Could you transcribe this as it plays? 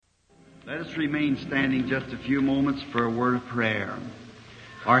Let us remain standing just a few moments for a word of prayer.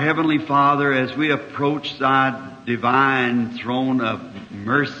 Our Heavenly Father, as we approach Thy divine throne of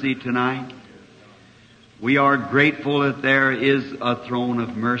mercy tonight, we are grateful that there is a throne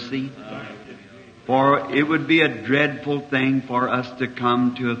of mercy. For it would be a dreadful thing for us to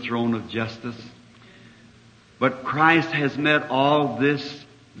come to a throne of justice. But Christ has met all this,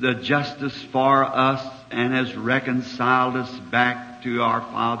 the justice for us, and has reconciled us back to our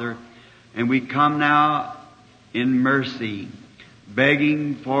Father. And we come now in mercy,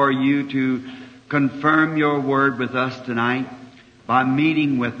 begging for you to confirm your word with us tonight by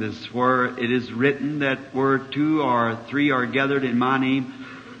meeting with us, for it is written that where two or three are gathered in my name,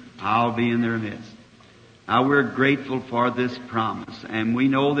 I'll be in their midst. Now we're grateful for this promise, and we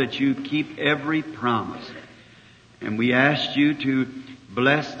know that you keep every promise. And we ask you to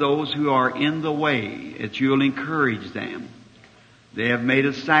bless those who are in the way, that you'll encourage them. They have made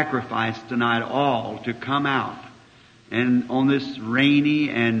a sacrifice tonight all to come out. And on this rainy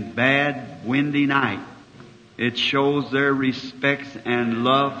and bad, windy night, it shows their respect and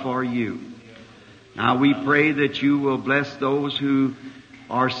love for you. Now we pray that you will bless those who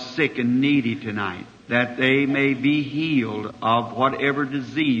are sick and needy tonight, that they may be healed of whatever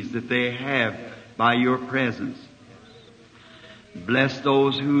disease that they have by your presence. Bless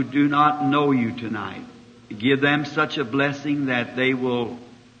those who do not know you tonight. Give them such a blessing that they will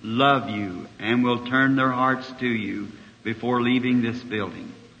love you and will turn their hearts to you before leaving this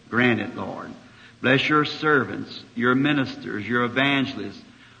building. Grant it, Lord. Bless your servants, your ministers, your evangelists,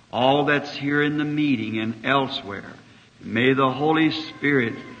 all that's here in the meeting and elsewhere. May the Holy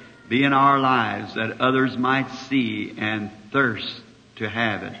Spirit be in our lives that others might see and thirst to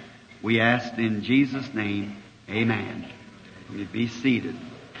have it. We ask in Jesus' name, amen. You be seated.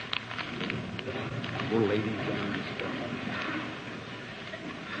 We'll lay these down just for a moment.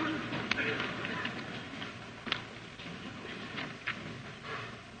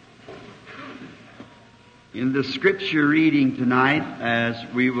 In the scripture reading tonight, as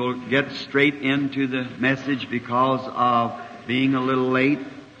we will get straight into the message because of being a little late,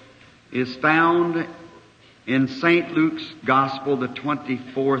 is found in St. Luke's Gospel, the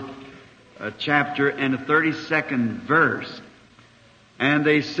 24th chapter and the 32nd verse. And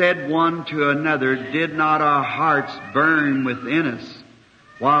they said one to another, did not our hearts burn within us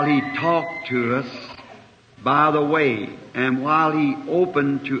while he talked to us by the way, and while he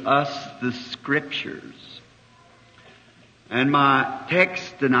opened to us the scriptures? And my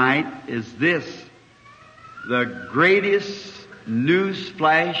text tonight is this: the greatest news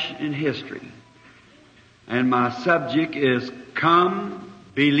flash in history. And my subject is come,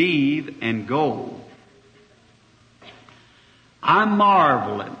 believe, and go. I'm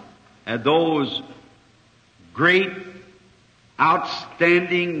marveling at those great,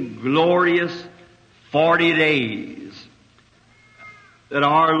 outstanding, glorious 40 days that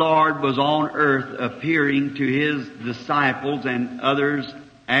our Lord was on earth appearing to His disciples and others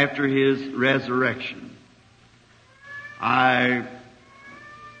after His resurrection. I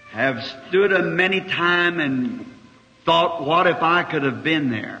have stood a many time and thought, what if I could have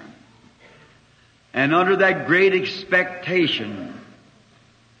been there? And under that great expectation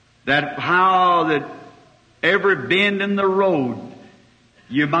that how that every bend in the road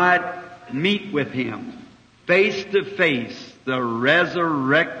you might meet with Him face to face, the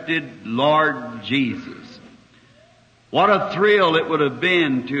resurrected Lord Jesus. What a thrill it would have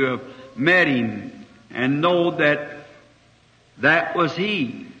been to have met Him and know that that was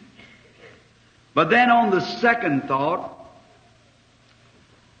He. But then on the second thought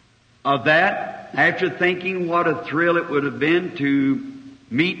of that, after thinking what a thrill it would have been to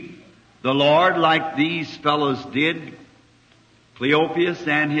meet the Lord like these fellows did, Cleopas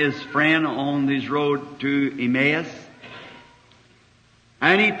and his friend on his road to Emmaus,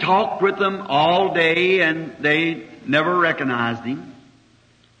 and He talked with them all day and they never recognized Him.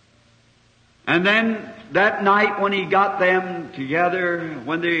 And then that night when He got them together,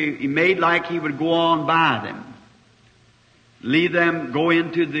 when He made like He would go on by them, leave them go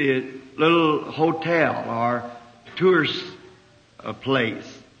into the little hotel or tourist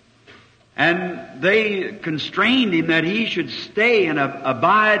place. And they constrained Him that He should stay and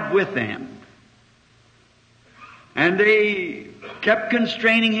abide with them. And they kept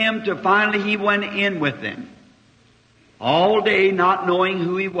constraining Him till finally He went in with them. All day not knowing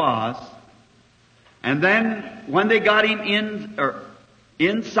who He was. And then when they got Him in or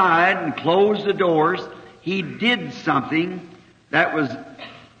inside and closed the doors, He did something that was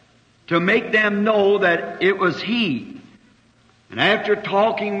to make them know that it was He. And after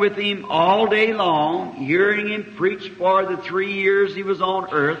talking with Him all day long, hearing Him preach for the 3 years He was on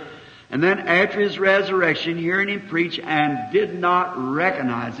earth, And then after His resurrection, hearing Him preach, and did not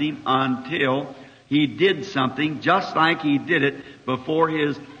recognize Him until He did something just like He did it before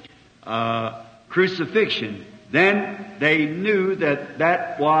His crucifixion. Then they knew that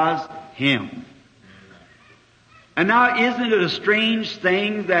that was Him. And now, isn't it a strange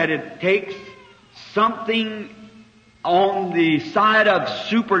thing that it takes something on the side of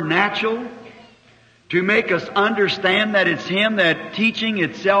supernatural to make us understand that it's Him, that teaching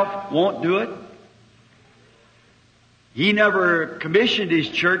itself won't do it? He never commissioned His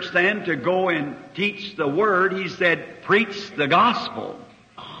church then to go and teach the Word. He said, preach the gospel,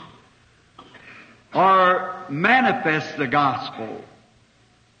 or manifest the gospel.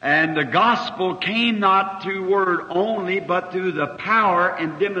 And the gospel came not through word only, but through the power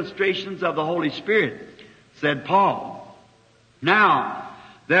and demonstrations of the Holy Spirit, said Paul. Now,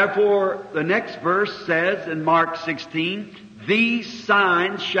 therefore, the next verse says in Mark 16, these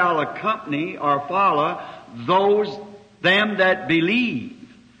signs shall accompany or follow them that believe.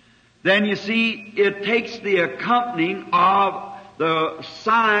 Then you see, it takes the accompanying of the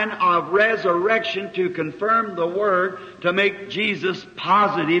sign of resurrection to confirm the Word, to make Jesus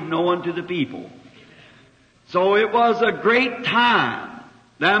positive known to the people. So it was a great time,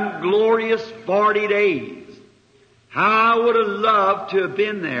 them glorious 40 days. How I would have loved to have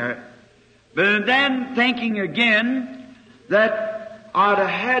been there. But then thinking again that I'd have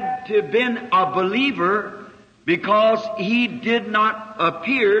had to have been a believer, because He did not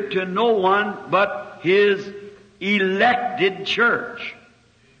appear to no one but His elected church.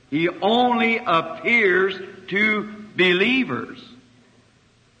 He only appears to believers.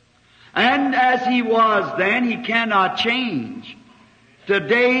 And as He was then, He cannot change.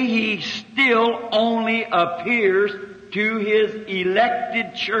 Today He still only appears to His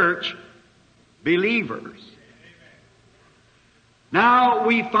elected church believers. Now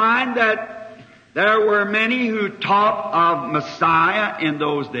we find that there were many who taught of Messiah in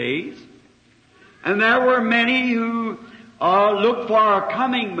those days. And there were many who looked for a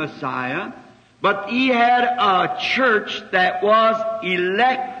coming Messiah, but He had a church that was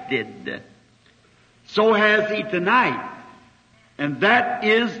elected. So has He tonight. And that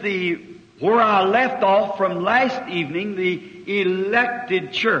is where I left off from last evening, the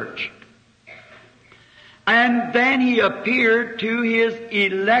elected church. And then He appeared to His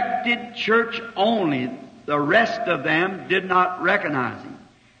elected church only. The rest of them did not recognize Him.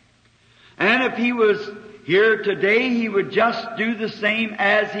 And if He was here today, He would just do the same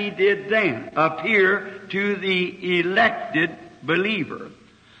as He did then, appear to the elected believer.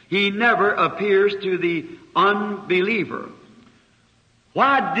 He never appears to the unbeliever.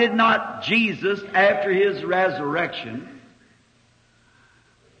 Why did not Jesus, after His resurrection,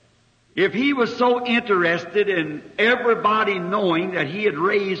 if He was so interested in everybody knowing that He had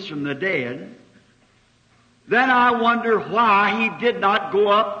raised from the dead, then I wonder why He did not go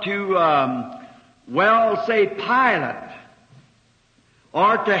up to, say Pilate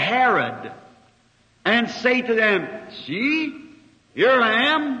or to Herod and say to them, see, here I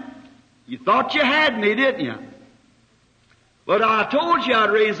am. You thought you had me, didn't you? But I told you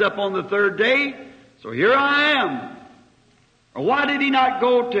I'd raise up on the third day, so here I am. Or why did He not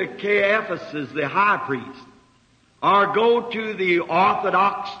go to Caiaphas, the high priest, or go to the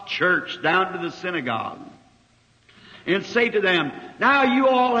Orthodox church down to the synagogue and say to them, now you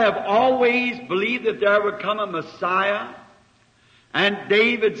all have always believed that there would come a Messiah, and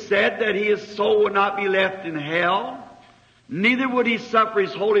David said that his soul would not be left in hell, neither would he suffer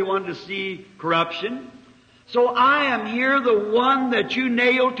his Holy One to see corruption. So I am here, the one that you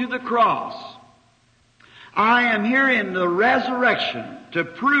nailed to the cross. I am here in the resurrection to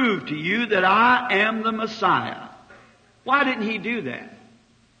prove to you that I am the Messiah. Why didn't He do that?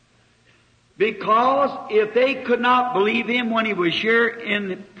 Because if they could not believe Him when He was here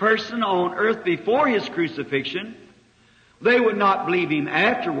in person on earth before His crucifixion, they would not believe Him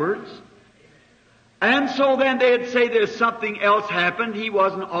afterwards. And so then they'd say there's something else happened. He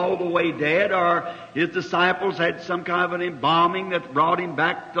wasn't all the way dead, or His disciples had some kind of an embalming that brought Him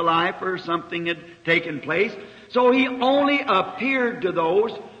back to life, or something had taken place. So He only appeared to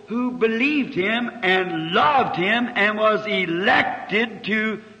those who believed Him and loved Him and was elected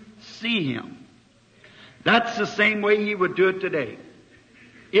to see Him. That's the same way He would do it today.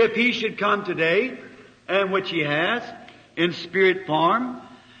 If He should come today, and which He has, in spirit form,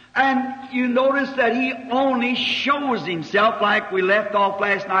 and you notice that He only shows Himself, like we left off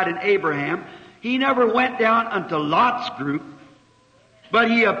last night in Abraham. He never went down unto Lot's group,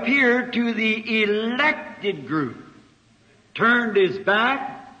 but He appeared to the elected group, turned His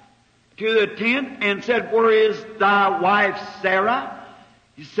back to the tent and said, where is thy wife Sarah?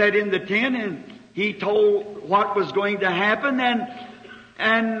 He sat in the tent and he told what was going to happen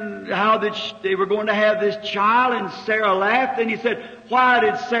and how they were going to have this child, and Sarah laughed, and he said, "Why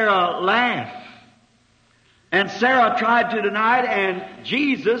did Sarah laugh?" And Sarah tried to deny it, and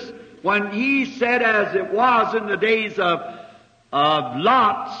Jesus, when he said, "As it was in the days of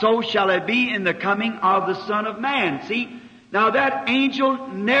Lot, so shall it be in the coming of the Son of Man." See, now that angel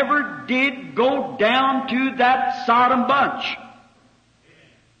never did go down to that Sodom bunch.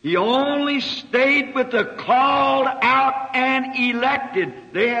 He only stayed with the called out and elected.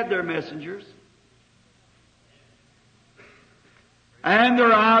 They had their messengers. And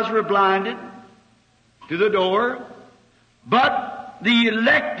their eyes were blinded to the door. But the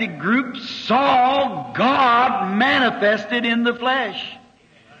elected group saw God manifested in the flesh.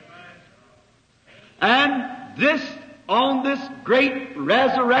 And on this great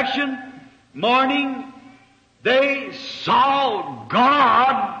resurrection morning, they saw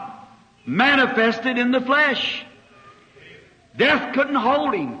God manifested in the flesh. Death couldn't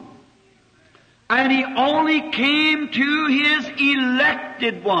hold him. And he only came to his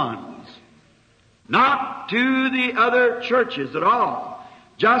elected ones, not to the other churches at all,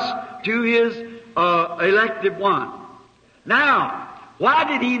 just to his elected one. Now, why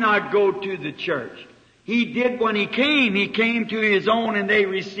did he not go to the church? He did when he came. He came to his own and they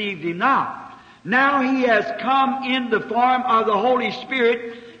received him not. Now he has come in the form of the Holy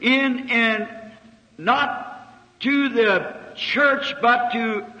Spirit and not to the church, but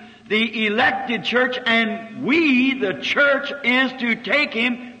to the elected church, and we, the church, is to take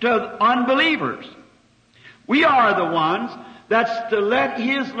him to unbelievers. We are the ones that's to let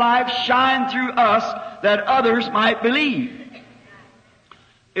his life shine through us that others might believe.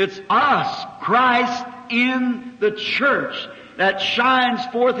 It's us, Christ in the church, that shines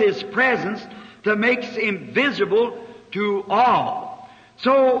forth his presence to make him visible to all.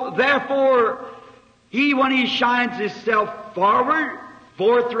 So therefore, when he shines himself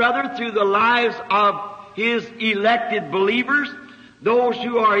forth rather through the lives of his elected believers, those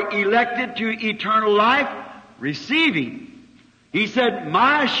who are elected to eternal life, receive him. He said,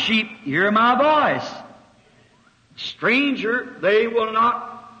 "My sheep hear my voice. Stranger they will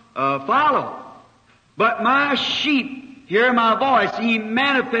not follow. But my sheep hear my voice." He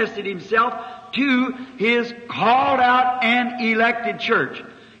manifested himself to his called out and elected church.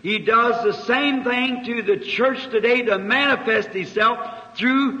 He does the same thing to the church today to manifest himself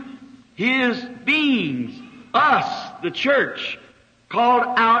through his beings, us, the church, called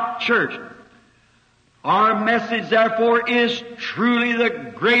out church. Our message, therefore, is truly the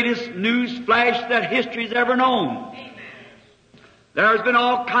greatest news flash that history's ever known. There's been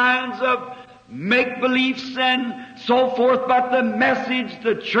all kinds of make-beliefs and so forth, but the message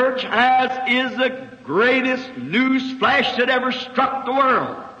the church has is the greatest news flash that ever struck the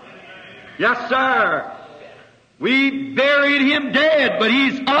world. Yes, sir. We buried him dead, but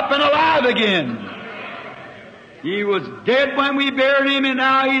he's up and alive again. He was dead when we buried him, and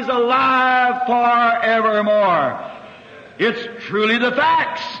now he's alive forevermore. It's truly the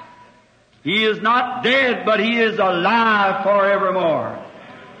facts. He is not dead, but he is alive forevermore.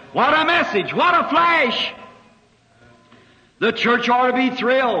 What a message! What a flash! The church ought to be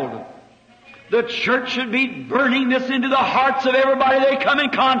thrilled. The church should be burning this into the hearts of everybody they come in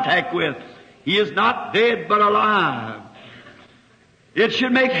contact with. He is not dead, but alive. It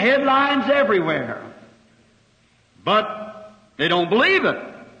should make headlines everywhere. But they don't believe it.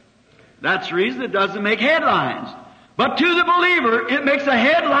 That's the reason it doesn't make headlines. But to the believer, it makes a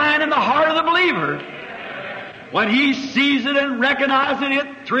headline in the heart of the believer. When he sees it and recognizes it, it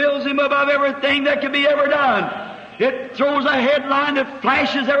thrills him above everything that can be ever done. It throws a headline that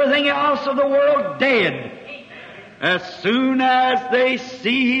flashes everything else of the world dead. As soon as they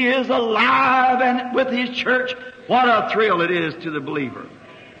see he is alive and with his church, what a thrill it is to the believer.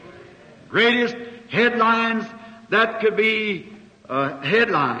 Greatest headlines that could be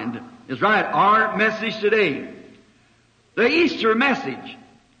headlined is right. Our message today, the Easter message.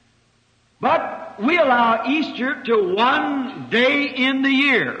 But we allow Easter to one day in the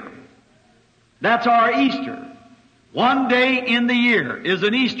year. That's our Easter. One day in the year is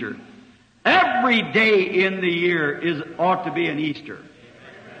an Easter. Every day in the year ought to be an Easter.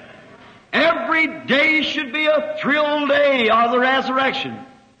 Every day should be a thrill day of the resurrection.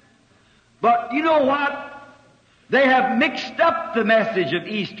 But you know what? They have mixed up the message of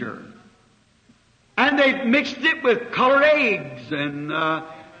Easter. And they've mixed it with colored eggs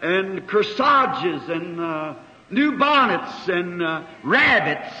and corsages and new bonnets and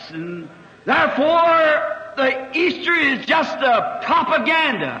rabbits, and therefore the Easter is just a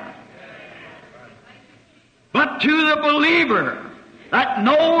propaganda. But to the believer, that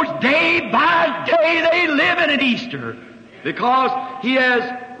knows day by day they live in an Easter, because He has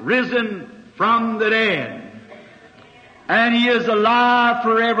risen from the dead. And He is alive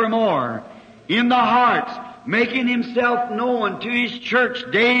forevermore in the hearts, making Himself known to His church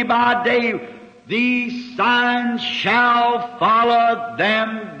day by day. These signs shall follow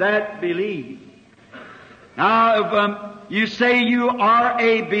them that believe. Now, if you say you are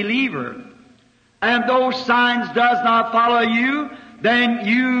a believer, and those signs does not follow you, then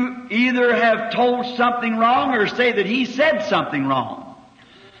you either have told something wrong or say that He said something wrong.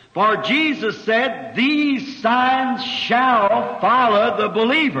 For Jesus said, these signs shall follow the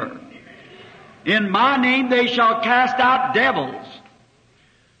believer. In my name they shall cast out devils,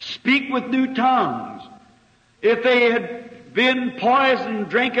 speak with new tongues. If they had been poisoned,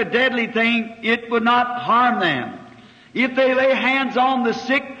 drink a deadly thing, it would not harm them. If they lay hands on the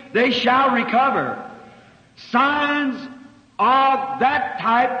sick, they shall recover. Signs of that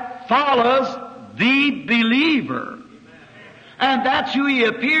type follows the believer. And that's who He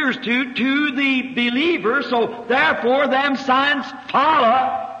appears to the believer. So therefore them signs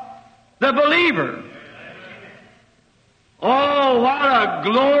follow the believer. Oh, what a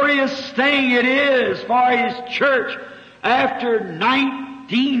glorious thing it is for His church after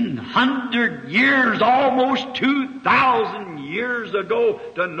 1900 years, almost 2,000 years ago,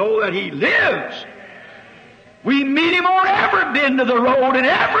 to know that He lives. We meet Him on every bend of the road, and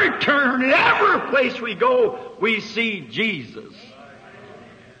every turn, and every place we go, we see Jesus.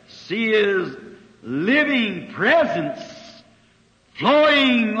 See His living presence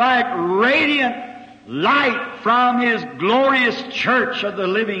flowing like radiant light from His glorious church of the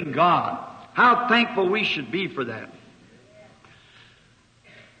living God. How thankful we should be for that.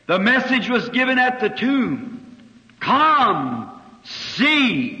 The message was given at the tomb. Come,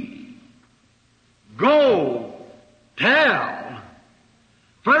 see, go, tell.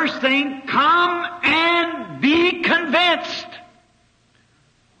 First thing, come and be convinced.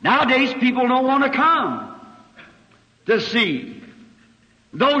 Nowadays people don't want to come to see.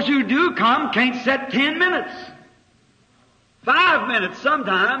 Those who do come can't set 10 minutes. 5 minutes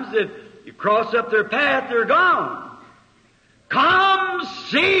sometimes. If you cross up their path, they're gone. Come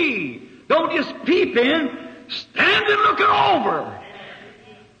see. Don't just peep in. Stand and look it over.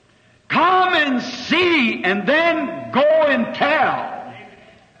 Come and see, and then go and tell.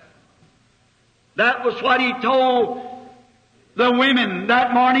 That was what He told the women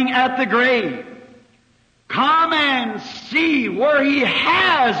that morning at the grave. Come and see where He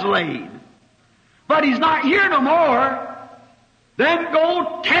has laid. But He's not here no more. Then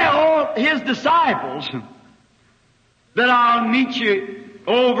go tell His disciples that I'll meet you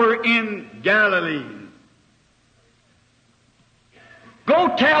over in Galilee.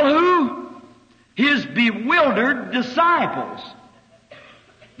 Go tell who? His bewildered disciples.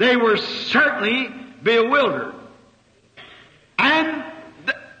 They were certainly bewildered. And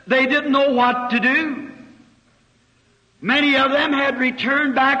they didn't know what to do. Many of them had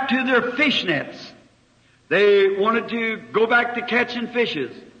returned back to their fish nets. They wanted to go back to catching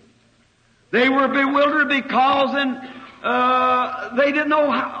fishes. They were bewildered because they didn't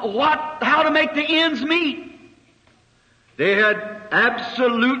know how to make the ends meet. They had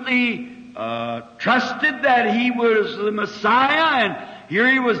absolutely trusted that He was the Messiah, and here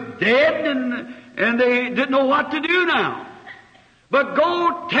He was dead, and they didn't know what to do now. But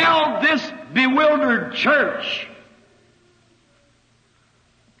go tell this bewildered church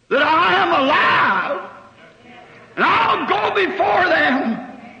that I am alive, and I'll go before them,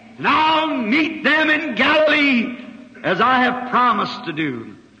 and I'll meet them in Galilee as I have promised to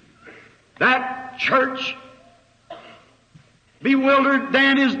do. That church, bewildered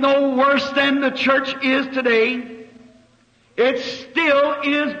then, is no worse than the church is today. It still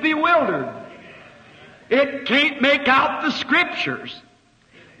is bewildered. It can't make out the Scriptures.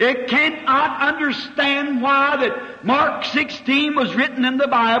 It cannot understand why that Mark 16 was written in the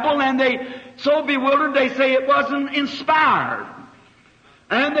Bible, and they so bewildered they say it wasn't inspired.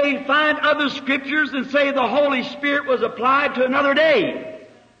 And they find other Scriptures and say the Holy Spirit was applied to another day,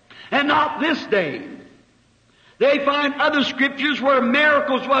 and not this day. They find other Scriptures where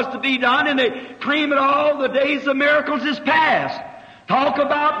miracles was to be done, and they claim that all the days of miracles is past. Talk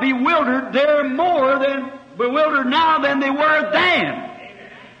about bewildered. They're more than bewildered now than they were then.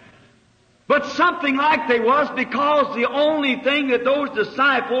 But something like they was, because the only thing that those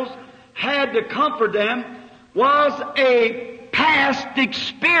disciples had to comfort them was a past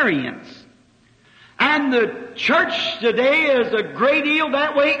experience. And the church today is a great deal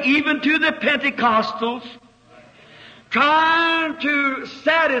that way, even to the Pentecostals, trying to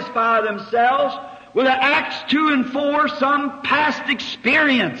satisfy themselves with an Acts 2 and 4, some past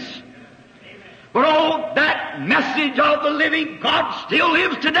experience. But oh, that message of the living God still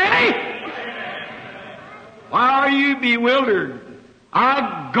lives today. Why are you bewildered?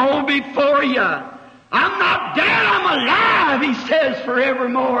 I'll go before you. I'm not dead, I'm alive, he says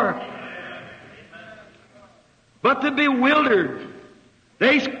forevermore. But the bewildered,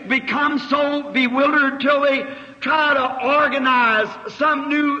 they become so bewildered till they try to organize some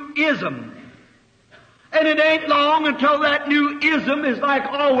new ism. And it ain't long until that new ism is like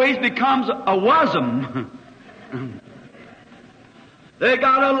always becomes a wasm. They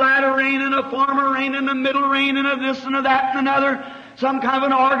got a latter rain and a former rain and a middle rain and a this and a that and another, some kind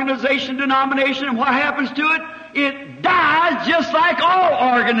of an organization, denomination, and what happens to it? It dies just like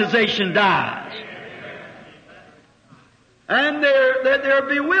all organization dies. And they're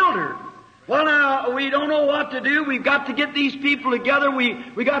bewildered. Well, now, we don't know what to do. We've got to get these people together.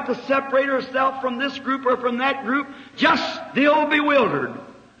 We got to separate ourselves from this group or from that group. Just still bewildered.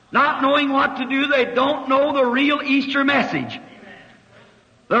 Not knowing what to do. They don't know the real Easter message.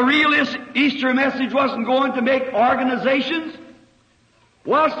 The real Easter message wasn't going to make organizations.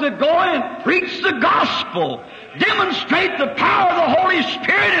 Was to go and preach the gospel. Demonstrate the power of the Holy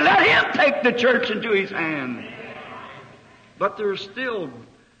Spirit and let Him take the church into His hand. But they're still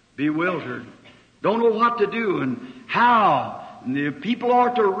bewildered. Don't know what to do and how. And the people are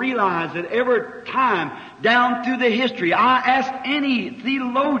to realize that every time down through the history, I ask any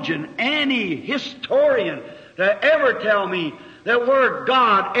theologian, any historian to ever tell me that where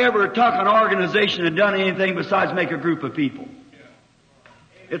God ever took an organization and done anything besides make a group of people.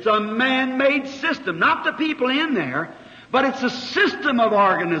 It's a man-made system, not the people in there, but it's a system of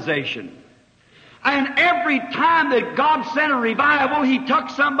organization. And every time that God sent a revival, He took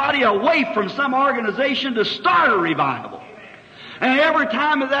somebody away from some organization to start a revival. And every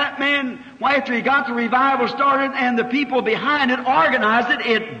time that man, after he got the revival started and the people behind it organized it,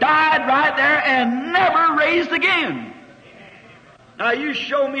 it died right there and never raised again. Now you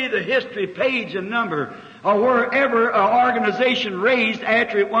show me the history page and number or wherever an organization raised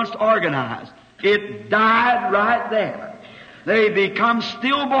after it once organized. It died right there. They become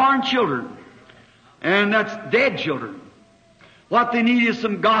stillborn children. And that's dead children. What they need is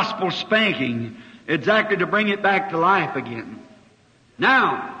some gospel spanking, exactly to bring it back to life again.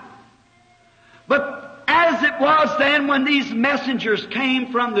 Now, but as it was then when these messengers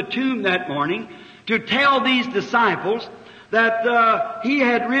came from the tomb that morning to tell these disciples that He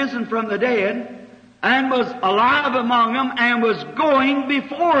had risen from the dead and was alive among them and was going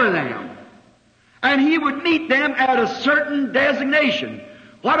before them. And He would meet them at a certain designation.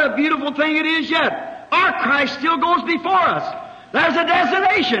 What a beautiful thing it is yet. Our Christ still goes before us. There's a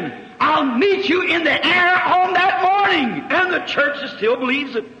destination. I'll meet you in the air on that morning. And the church still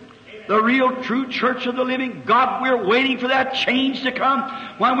believes it. The real, true church of the living God. We're waiting for that change to come.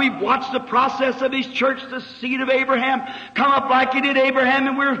 When we watch the process of His church, the seed of Abraham, come up like He did Abraham,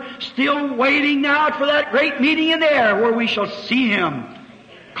 and we're still waiting now for that great meeting in the air where we shall see Him.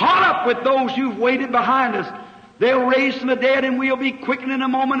 Caught up with those who've waited behind us. They'll raise from the dead and we'll be quickened in a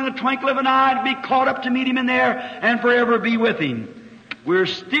moment, in the twinkle of an eye, to be caught up to meet Him in there and forever be with Him. We're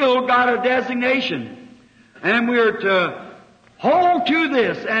still got a designation. And we're to hold to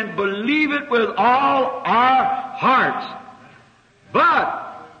this and believe it with all our hearts.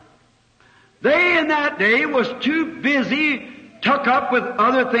 But they in that day was too busy, took up with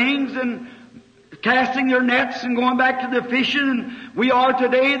other things and casting their nets and going back to the fishing, and we are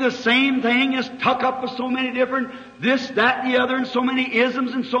today the same thing, is tuck up with so many different this, that, and the other, and so many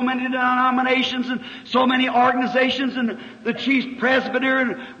isms, and so many denominations, and so many organizations, and the chief presbyter,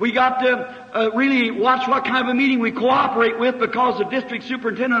 and we got to really watch what kind of a meeting we cooperate with, because the district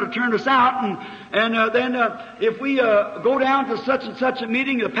superintendent will turn us out, and then if we go down to such and such a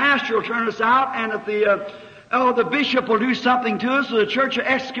meeting, the pastor will turn us out, and if the bishop will do something to us, or the church will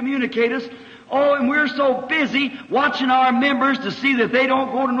excommunicate us. Oh, and we're so busy watching our members to see that they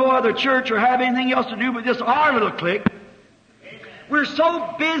don't go to no other church or have anything else to do but just our little clique. We're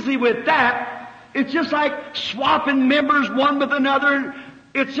so busy with that, it's just like swapping members one with another.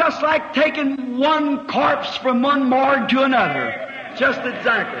 It's just like taking one corpse from one morgue to another. Just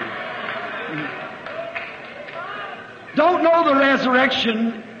exactly. Don't know the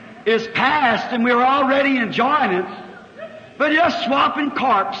resurrection is past and we're already enjoying it. But just swapping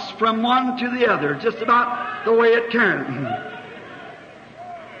corpse from one to the other, just about the way it turned.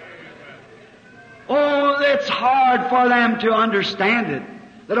 Oh, it's hard for them to understand it,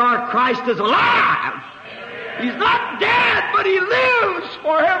 that our Christ is alive. He's not dead, but He lives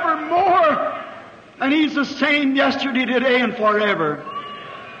forevermore. And He's the same yesterday, today, and forever.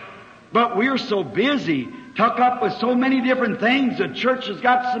 But we're so busy, tucked up with so many different things. The church has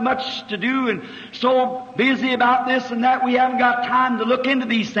got so much to do and so busy about this and that, we haven't got time to look into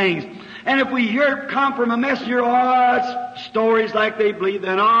these things. And if we hear it come from a messenger, it's stories like they believe,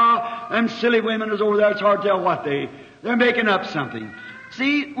 then, them silly women is over there, it's hard to tell what they're making up something.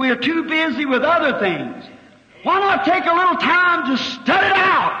 See, we're too busy with other things. Why not take a little time to study it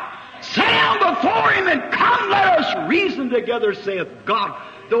out? Sit down before Him and come, let us reason together, saith God.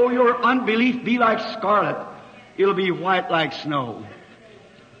 Though your unbelief be like scarlet, it'll be white like snow.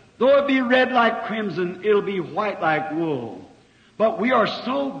 Though it be red like crimson, it'll be white like wool. But we are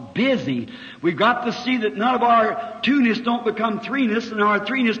so busy, we've got to see that none of our two-ness don't become three-ness, and our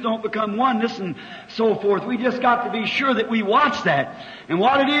three-ness don't become oneness, and so forth. We just got to be sure that we watch that. And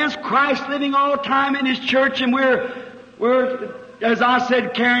what it is, Christ living all the time in His church, and we're, as I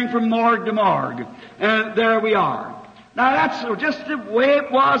said, carrying from morgue to morgue. And there we are. Now that's just the way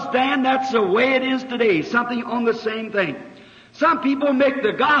it was then, that's the way it is today. Something on the same thing. Some people make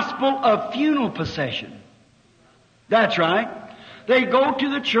the gospel a funeral procession. That's right. They go to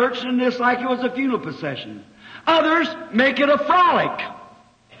the church and it's like it was a funeral procession. Others make it a frolic.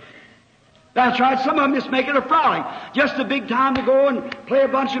 That's right. Some of them just make it a frolic. Just a big time to go and play a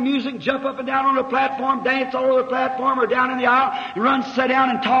bunch of music, jump up and down on the platform, dance all over the platform or down in the aisle, and run, sit down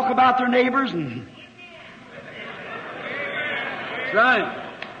and talk about their neighbors. And that's right.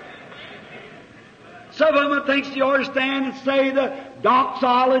 Some of them thinks you ought to stand and say the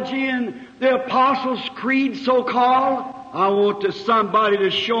doxology and the Apostles' Creed, so-called. I want somebody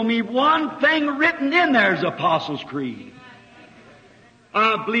to show me one thing written in there as Apostles' Creed.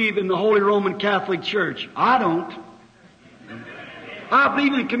 I believe in the Holy Roman Catholic Church. I don't. I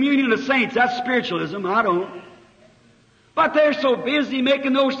believe in communion of saints. That's spiritualism. I don't. But they're so busy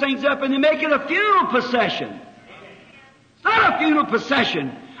making those things up, and they make it a funeral procession. It's not a funeral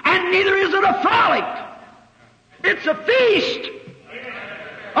procession, and neither is it a frolic. It's a feast.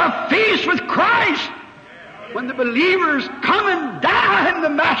 A feast with Christ. When the believers come and dine, the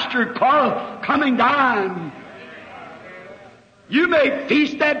Master called, come and dine. You may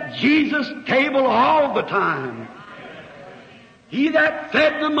feast at Jesus' table all the time. He that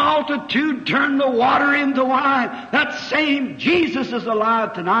fed the multitude turned the water into wine. That same Jesus is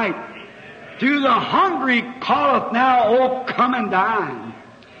alive tonight. To the hungry calleth now, oh, come and dine.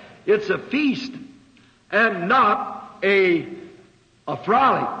 It's a feast and not a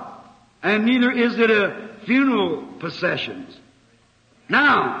frolic. And neither is it a funeral processions.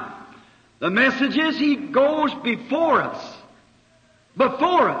 Now, the message is He goes before us.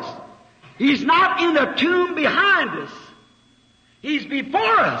 Before us. He's not in a tomb behind us. He's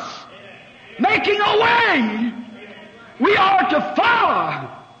before us, making a way. We are to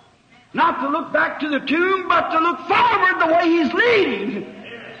follow. Not to look back to the tomb, but to look forward the way He's leading.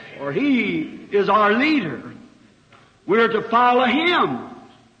 For He is our leader. We're to follow Him.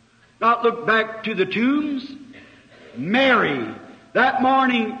 Not look back to the tombs. Mary, that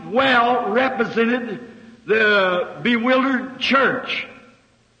morning, well represented the bewildered church.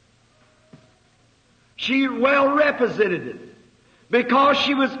 She well represented it because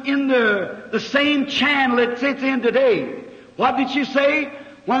she was in the same channel it sits in today. What did she say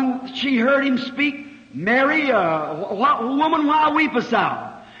when she heard Him speak? Mary, woman, why weepest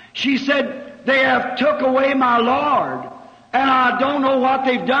thou? She said, they have took away my Lord, and I don't know what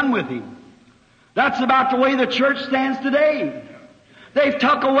they've done with Him. That's about the way the church stands today. They've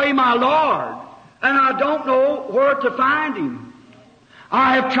took away my Lord, and I don't know where to find Him.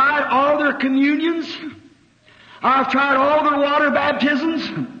 I have tried all their communions. I've tried all their water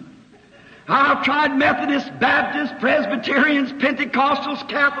baptisms. I've tried Methodists, Baptists, Presbyterians, Pentecostals,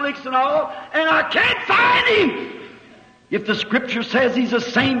 Catholics, and all, and I can't find Him. If the Scripture says He's the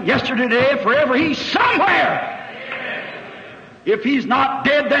same yesterday, today, forever, He's somewhere. If He's not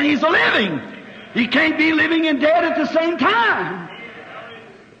dead, then He's a living. He can't be living and dead at the same time.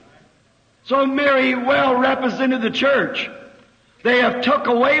 So Mary well represented the church. They have took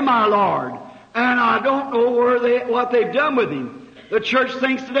away my Lord, and I don't know what they've done with Him. The church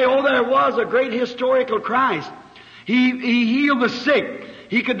thinks today, there was a great historical Christ. He healed the sick.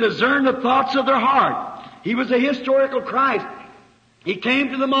 He could discern the thoughts of their heart. He was a historical Christ. He came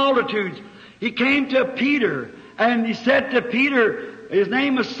to the multitudes. He came to Peter, and He said to Peter, his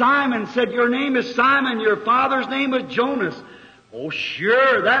name was Simon, said, your name is Simon, your father's name was Jonas. Oh,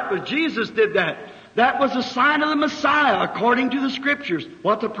 sure, that was Jesus did that. That was a sign of the Messiah, according to the Scriptures,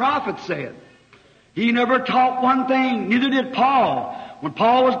 what the prophets said. He never taught one thing, neither did Paul. When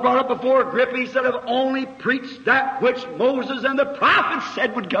Paul was brought up before Agrippa, he said, I've only preached that which Moses and the prophets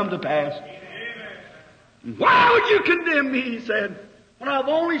said would come to pass. Why would you condemn me, he said. when I've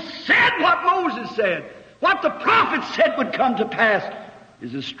only said what Moses said, what the prophets said would come to pass?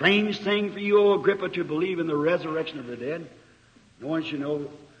 Is a strange thing for you, O Agrippa, to believe in the resurrection of the dead? No one should know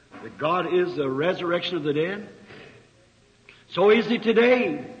that God is the resurrection of the dead. So is He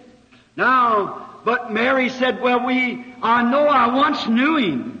today. Now, but Mary said, well, I know I once knew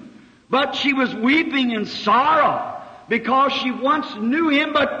Him, but she was weeping in sorrow because she once knew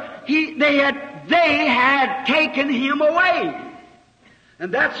Him, but they had taken Him away.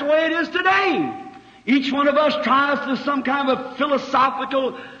 And that's the way it is today. Each one of us tries to some kind of a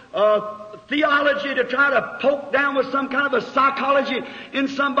philosophical theology to try to poke down with some kind of a psychology in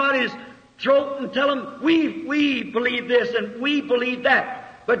somebody's throat and tell them, we believe this and we believe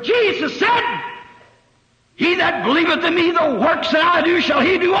that. But Jesus said, he that believeth in me, the works that I do shall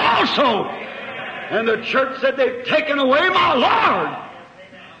he do also. And the church said, they've taken away my Lord.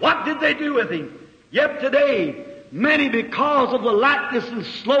 What did they do with Him? Yet today, many, because of the laxness and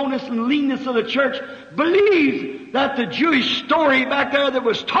slowness and leanness of the church, believe that the Jewish story back there that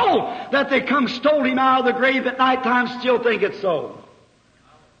was told, that they come stole Him out of the grave at night time, still think it's so.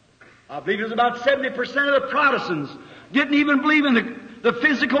 I believe it was about 70% of the Protestants didn't even believe in the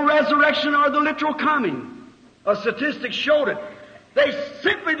physical resurrection or the literal coming. A statistic showed it. They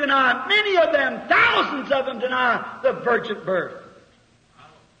simply deny, many of them, thousands of them deny the virgin birth.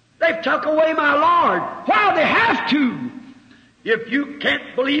 They've took away my Lord. Why? They have to. If you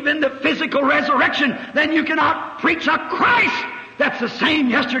can't believe in the physical resurrection, then you cannot preach a Christ that's the same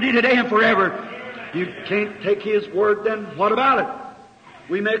yesterday, today, and forever. You can't take His word, then what about it?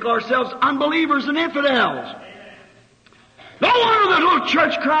 We make ourselves unbelievers and infidels. No wonder the little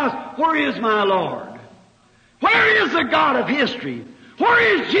church cries, where is my Lord? Where is the God of history? Where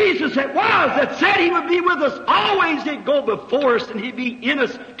is Jesus that said He would be with us always? He'd go before us and He'd be in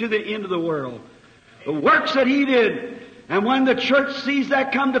us to the end of the world. The works that He did. And when the church sees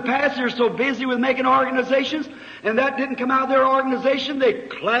that come to pass, they're so busy with making organizations, and that didn't come out of their organization, they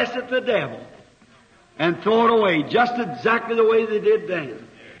class it the devil and throw it away just exactly the way they did then.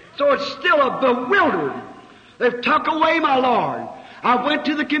 So it's still a bewildered. They've took away my Lord. I went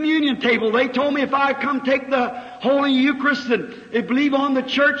to the communion table. They told me if I come take the Holy Eucharist and they believe on the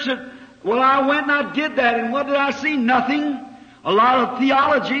church that, well, I went and I did that. And what did I see? Nothing. A lot of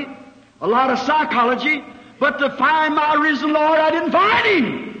theology, a lot of psychology. But to find my risen Lord, I didn't find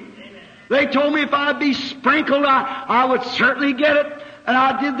Him. They told me if I'd be sprinkled, I would certainly get it. And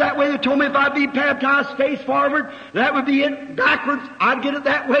I did that way. They told me if I'd be baptized face forward, that would be it. Backwards, I'd get it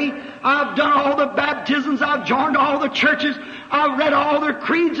that way. I've done all the baptisms. I've joined all the churches. I've read all their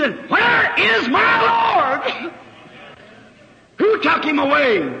creeds. And where is my Lord? Who took Him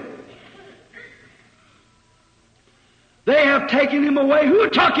away? They have taken Him away. Who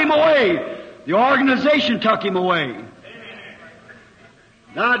took Him away? The organization took Him away.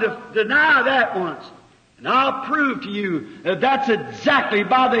 Now, deny that once. And I'll prove to you that that's exactly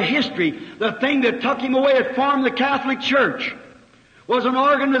by the history. The thing that took Him away and formed the Catholic Church was an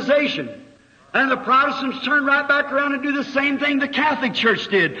organization. And the Protestants turned right back around and do the same thing the Catholic Church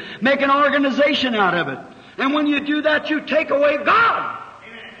did. Make an organization out of it. And when you do that, you take away God.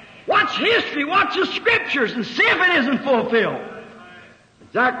 Watch history, watch the Scriptures, and see if it isn't fulfilled.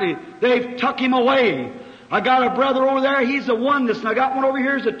 Exactly. They've took Him away. I got a brother over there, he's a oneness, and I got one over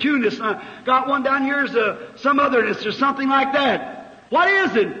here as a two-ness, and I got one down here as some otherness or something like that. What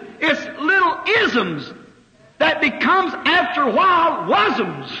is it? It's little isms that becomes after a while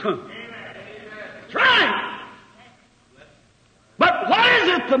wasms. That's right. But what is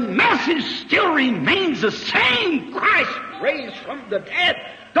it? The message still remains the same. Christ raised from the dead.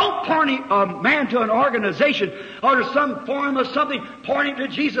 Don't point a man to an organization or to some form of something. Pointing to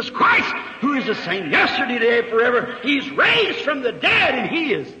Jesus Christ, who is the same yesterday, today, forever. He's raised from the dead, and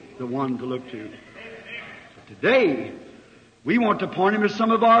He is the one to look to. But today, we want to point Him to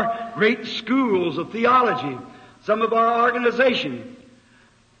some of our great schools of theology, some of our organization.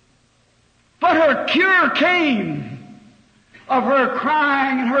 But her cure came of her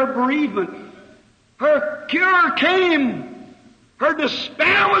crying and her bereavement. Her cure came. Her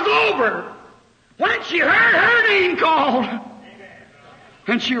despair was over when she heard her name called.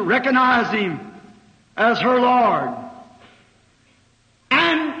 And she recognized Him as her Lord.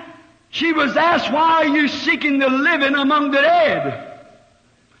 And she was asked, why are you seeking the living among the dead?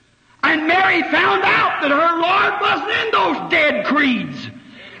 And Mary found out that her Lord wasn't in those dead creeds.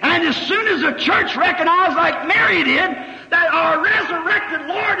 And as soon as the church recognized, like Mary did, that our resurrected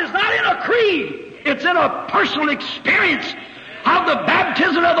Lord is not in a creed. It's in a personal experience of the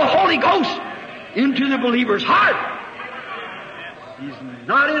baptism of the Holy Ghost into the believer's heart. He's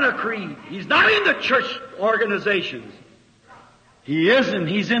not in a creed. He's not in the church organizations. He isn't.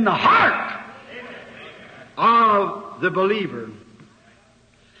 He's in the heart of the believer.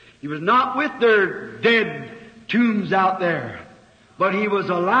 He was not with their dead tombs out there, but he was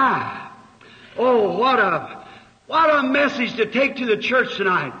alive. Oh, what a message to take to the church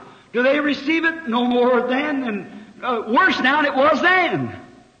tonight. Do they receive it? No more then, and worse now than it was then.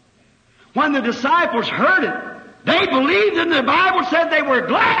 When the disciples heard it, they believed, and the Bible said they were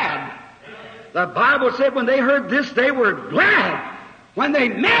glad. The Bible said when they heard this, they were glad. When they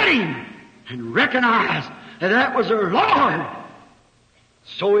met Him and recognized that was their Lord.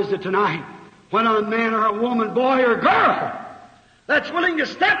 So is it tonight. When a man or a woman, boy or girl, that's willing to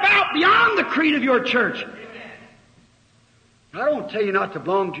step out beyond the creed of your church. I don't tell you not to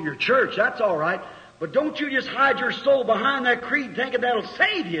belong to your church. That's all right. But don't you just hide your soul behind that creed thinking that'll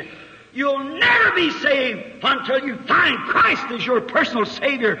save you. You'll never be saved until you find Christ as your personal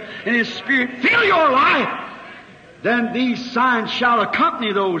Savior and His Spirit fill your life. Then these signs shall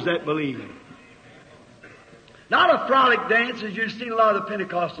accompany those that believe. Not a frolic dance as you've seen a lot of the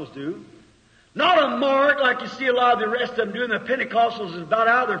Pentecostals do. Not a morgue like you see a lot of the rest of them doing. The Pentecostals is about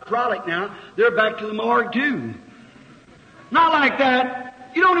out of their frolic now. They're back to the morgue too. Not like that.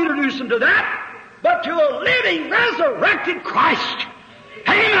 You don't introduce them to that, but to a living, resurrected Christ.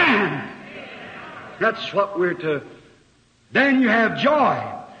 Amen. That's what we're to. Then you have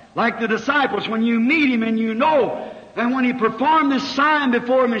joy. Like the disciples, when you meet Him and you know, and when He performed this sign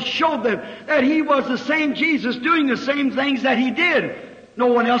before them and showed them that He was the same Jesus doing the same things that He did. No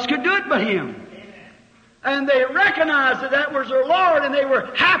one else could do it but Him. And they recognized that was their Lord, and they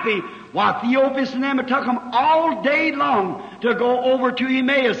were happy. Why, Theophilus and them, it took them all day long to go over to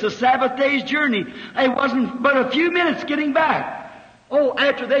Emmaus, the Sabbath day's journey. It wasn't but a few minutes getting back. Oh,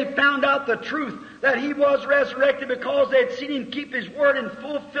 after they found out the truth that He was resurrected because they had seen Him keep His word and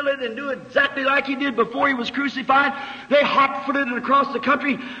fulfill it and do exactly like He did before He was crucified, they hot-footed it across the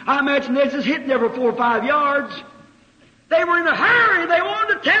country. I imagine they just hitting every 4 or 5 yards. They were in a hurry. They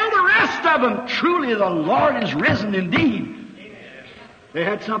wanted to tell the rest of them, truly the Lord is risen indeed. They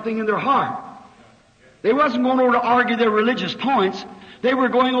had something in their heart. They wasn't going over to argue their religious points. They were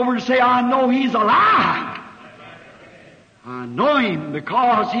going over to say, I know He's alive. I know Him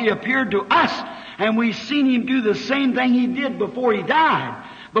because He appeared to us, and we've seen Him do the same thing He did before He died.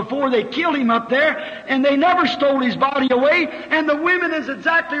 Before they killed Him up there, and they never stole His body away. And the women is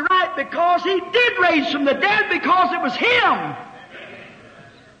exactly right, because He did raise from the dead, because it was Him.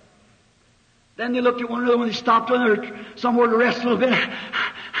 Then they looked at one another when they stopped on there somewhere to rest a little bit.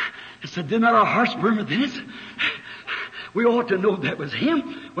 They said, did not our hearts burn within us? We ought to know that was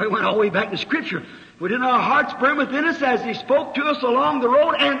Him. We went all the way back to Scripture. We didn't our hearts burn within us as He spoke to us along the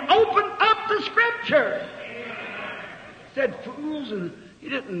road and opened up the Scripture. Said, fools, and He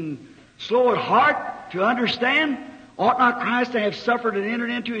didn't slow at heart to understand. Ought not Christ to have suffered and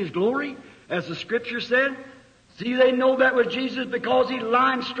entered into His glory, as the Scripture said? See, they know that was Jesus because He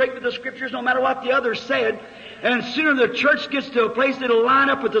lined straight with the Scriptures no matter what the others said. And sooner the church gets to a place that'll line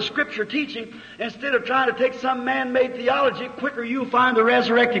up with the Scripture teaching, instead of trying to take some man-made theology, quicker you'll find the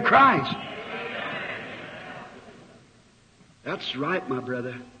resurrected Christ. That's right, my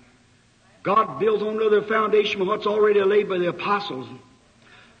brother. God builds on another foundation of what's already laid by the apostles.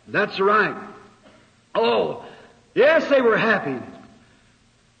 That's right. Oh, yes, they were happy.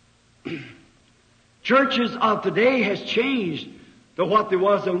 Churches of today has changed to what there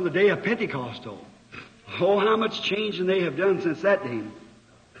was on the day of Pentecost. Oh, how much changing they have done since that day.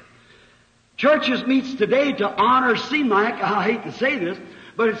 Churches meets today to honor, seem like, I hate to say this,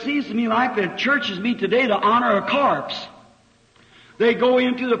 but it seems to me like that churches meet today to honor a corpse. They go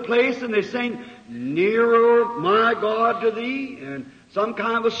into the place and they sing, Nearer, my God, to Thee, and some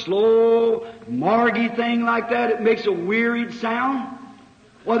kind of a slow, margy thing like that. It makes a wearied sound.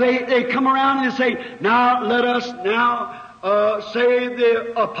 Well, they come around and they say, now let us say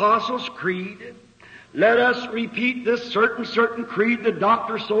the Apostles' Creed. Let us repeat this certain creed, the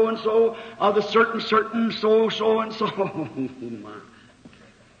doctor so-and-so of the certain so-and-so.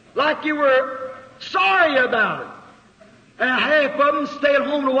 Like you were sorry about it. And half of them stay at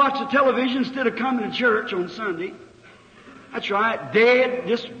home to watch the television instead of coming to church on Sunday. That's right, dead,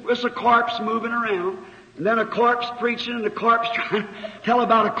 just a corpse moving around. And then a corpse preaching, and a corpse trying to tell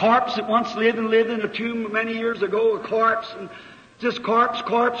about a corpse that once lived in a tomb many years ago, a corpse, and just corpse.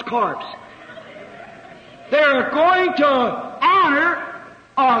 They're going to honor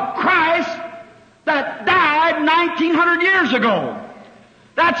a Christ that died 1900 years ago.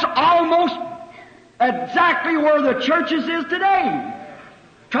 That's almost exactly where the churches is today.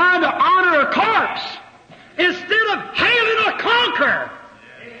 Trying to honor a corpse instead of hailing a conqueror.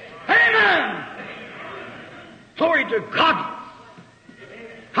 Amen. Glory to God.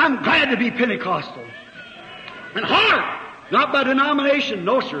 I'm glad to be Pentecostal. And hard, not by denomination,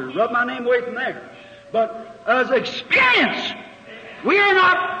 no sir, rub my name away from there. But as experience, we are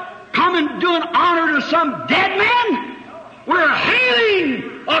not coming doing honor to some dead man. We're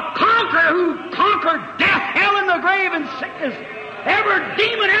hailing a conqueror who conquered death, hell, and the grave, and sickness. Every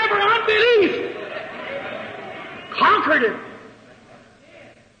demon, every unbelief. Conquered it.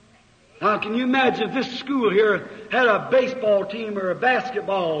 Now, can you imagine if this school here had a baseball team or a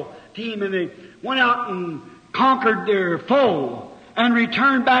basketball team and they went out and conquered their foe and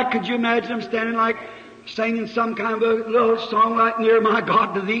returned back? Could you imagine them standing like singing some kind of a little song like Near My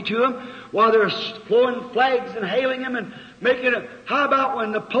God to Thee to them while they're flowing flags and hailing them and making it? How about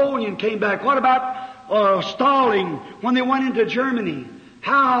when Napoleon came back? What about Stalin when they went into Germany?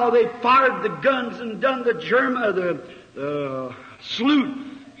 How they fired the guns and done the salute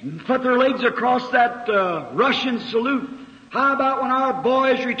and put their legs across that Russian salute. How about when our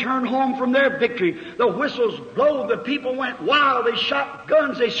boys returned home from their victory? The whistles blew, the people went wild, they shot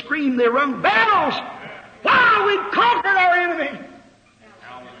guns, they screamed, they rung bells. Wow, we conquered our enemy.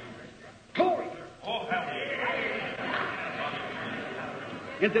 Glory.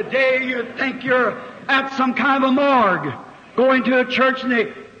 And today you think you're at some kind of a morgue, going to a church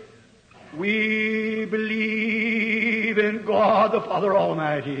and we believe in God the Father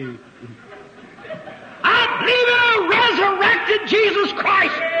Almighty. I believe in a resurrected Jesus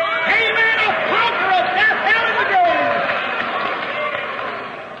Christ. Amen. A conqueror of death, hell, and the grave.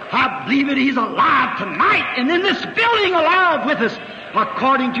 I believe that He's alive tonight and in this building alive with us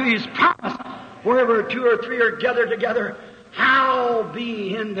according to His promise. Wherever two or three are gathered together, I'll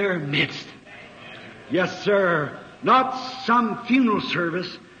be in their midst. Yes, sir. Not some funeral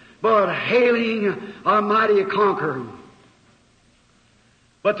service, but hailing a mighty conqueror.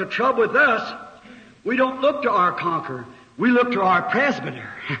 But the trouble with us, we don't look to our conqueror. We look to our presbyter.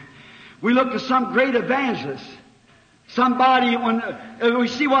 We look to some great evangelist. Somebody, when we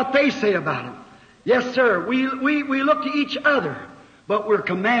see what they say about him. Yes, sir. We look to each other, but we're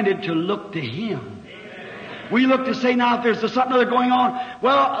commanded to look to Him. We look to say, now, if there's something other going on,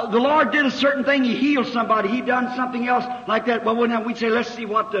 well, the Lord did a certain thing. He healed somebody. He done something else like that. Well, now we'd say, let's see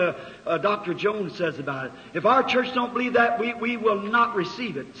what Dr. Jones says about it. If our church don't believe that, we will not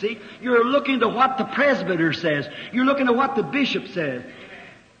receive it. See, you're looking to what the presbyter says. You're looking to what the bishop says.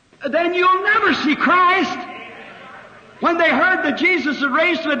 Then you'll never see Christ. When they heard that Jesus had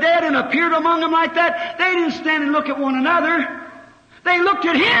raised from the dead and appeared among them like that, they didn't stand and look at one another. They looked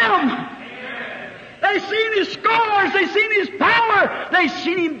at Him. They seen His scars. They seen His power. They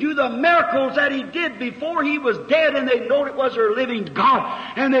seen Him do the miracles that He did before He was dead, and they knowed it was their living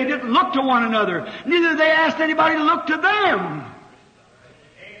God. And they didn't look to one another. Neither did they ask anybody to look to them.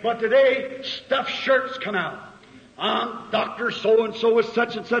 But today, stuffed shirts come out. I'm Dr. So-and-so with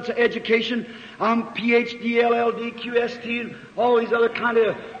such and such an education. I'm PhD, LLD, QST, and all these other kind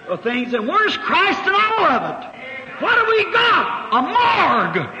of things. And where's Christ in all of it? What have we got? A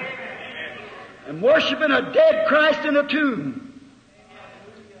morgue. And worshiping a dead Christ in a tomb.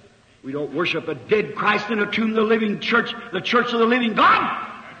 We don't worship a dead Christ in a tomb, the living church, the church of the living God.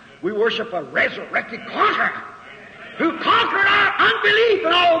 We worship a resurrected conqueror who conquered our unbelief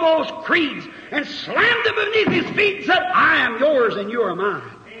and all those creeds and slammed them beneath His feet and said, I am yours and you are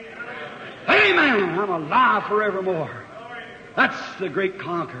mine. Amen. I'm alive forevermore. That's the great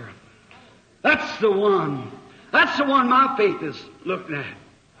conqueror. That's the one. That's the one my faith is looking at.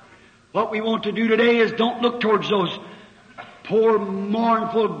 What we want to do today is don't look towards those poor,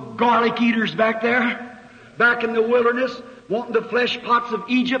 mournful garlic eaters back there, back in the wilderness, wanting the flesh pots of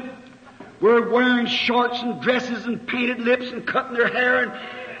Egypt. We're wearing shorts and dresses and painted lips and cutting their hair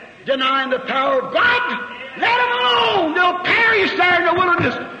and denying the power of God. Let them alone. They'll perish there in the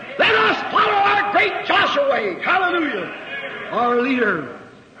wilderness. Let us follow our great Joshua. Hallelujah. Our leader.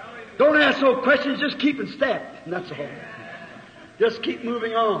 Don't ask no questions. Just keep in step. And that's all. Just keep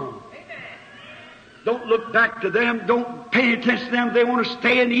moving on. Don't look back to them. Don't pay attention to them. They want to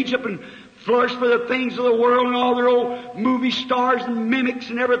stay in Egypt and flourish for the things of the world and all their old movie stars and mimics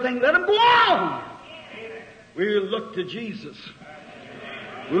and everything. Let them go on. We look to Jesus.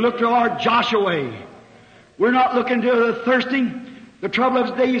 We look to our Joshua. We're not looking to the thirsting. The trouble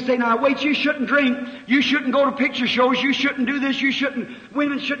of today, you say, now wait, you shouldn't drink. You shouldn't go to picture shows. You shouldn't do this.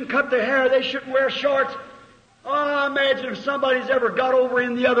 Women shouldn't cut their hair. They shouldn't wear shorts. Oh, imagine if somebody's ever got over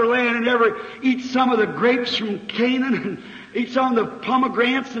in the other land and ever eat some of the grapes from Canaan and eat some of the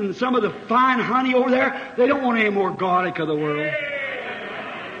pomegranates and some of the fine honey over there. They don't want any more garlic of the world.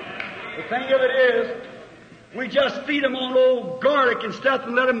 The thing of it is, We just feed them on old garlic and stuff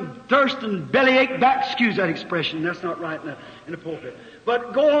and let them thirst and bellyache back. Excuse that expression. That's not right in the pulpit.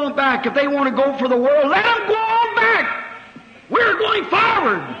 But go on back. If they want to go for the world, let them go on back. We're going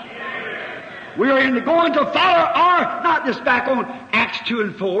forward. We are going to follow not just back on Acts 2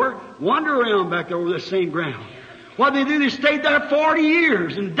 and 4. Wander around back there over the same ground. What they do, they stayed there 40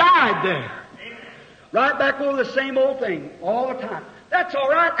 years and died there. Right back over the same old thing all the time. That's all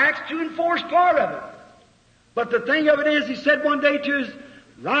right. Acts 2 and 4 is part of it. But the thing of it is, he said one day to us,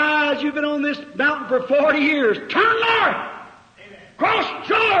 rise, you've been on this mountain for 40 years. Turn north. Cross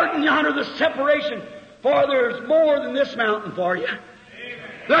Jordan yonder, the separation. For there's more than this mountain for you.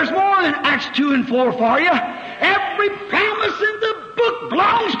 There's more than Acts 2 and 4 for you. Every promise in the book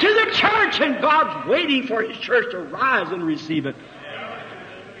belongs to the church, and God's waiting for His church to rise and receive it.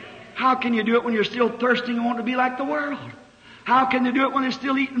 How can you do it when you're still thirsting and want to be like the world? How can you do it when you're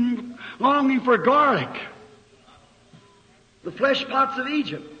still eating, longing for garlic? The flesh pots of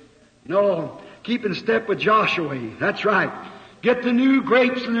Egypt. No, keep in step with Joshua. That's right. Get the new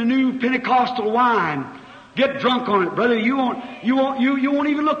grapes and the new Pentecostal wine. Get drunk on it, brother. You won't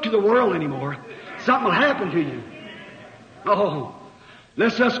even look to the world anymore. Something will happen to you. Oh,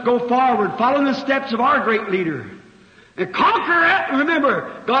 let's us go forward, following the steps of our great leader. And conquer it.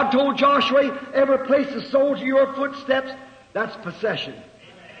 Remember, God told Joshua, every place the soles of your footsteps, that's possession.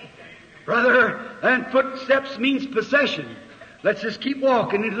 Brother, and footsteps means possession. Let's just keep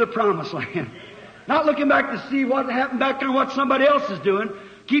walking into the promised land. Not looking back to see what happened back there, what somebody else is doing.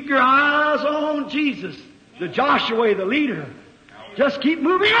 Keep your eyes on Jesus, the Joshua, the leader. Just keep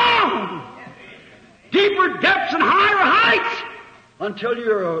moving on. Deeper depths and higher heights until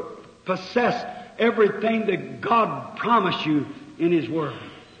you possess everything that God promised you in His Word.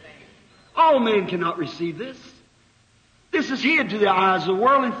 All men cannot receive this. This is hid to the eyes of the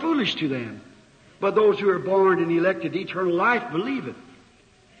world and foolish to them. But those who are born and elected eternal life believe it.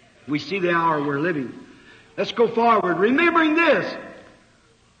 We see the hour we're living. Let's go forward, remembering this,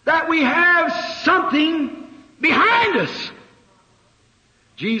 that we have something behind us.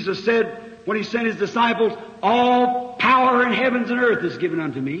 Jesus said when He sent His disciples, all power in heavens and earth is given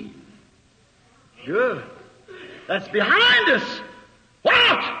unto me. Good. That's behind us.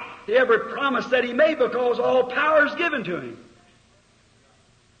 What? Every promise that He made, because all power is given to Him.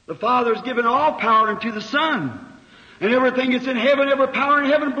 The Father has given all power unto the Son. And everything that's in heaven, every power in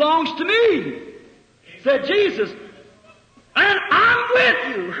heaven belongs to me. Said Jesus. And I'm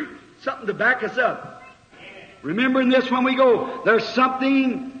with you. Something to back us up. Remembering this when we go, there's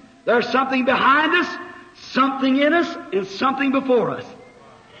something behind us, something in us, and something before us.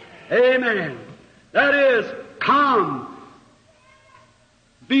 Amen. That is, come,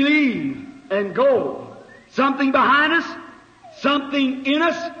 believe, and go. Something behind us, something in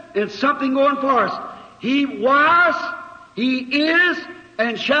us, and something going for us. He was, He is,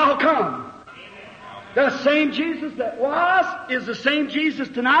 and shall come. The same Jesus that was is the same Jesus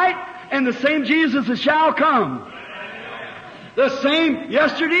tonight, and the same Jesus that shall come. The same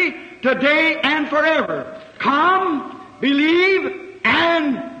yesterday, today, and forever. Come, believe,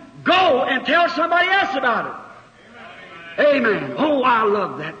 and go, and tell somebody else about it. Amen. Oh, I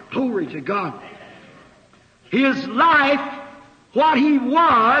love that. Glory to God. His life, what He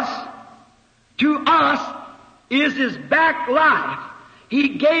was to us, is His back life. He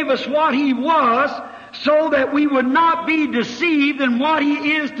gave us what He was so that we would not be deceived in what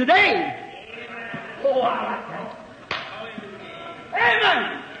He is today. Oh, I like that.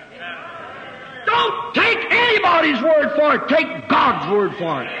 Amen. Don't take anybody's word for it. Take God's word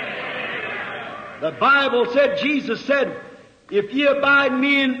for it. The Bible said, Jesus said, if ye abide in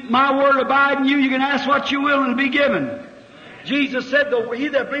me and my word abide in you, you can ask what you will and it'll be given. Jesus said, he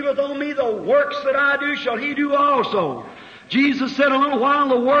that believeth on me, the works that I do shall he do also. Jesus said, a little while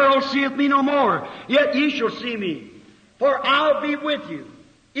the world seeth me no more, yet ye shall see me. For I'll be with you,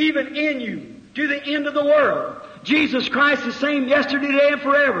 even in you, to the end of the world. Jesus Christ is the same yesterday, today, and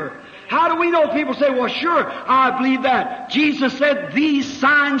forever. How do we know? People say, well, sure, I believe that. Jesus said, these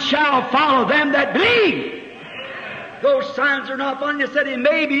signs shall follow them that believe. Those signs are not following. He said, he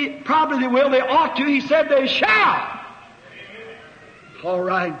may be, probably they will, they ought to. He said, they shall. All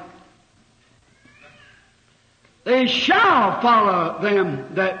right. They shall follow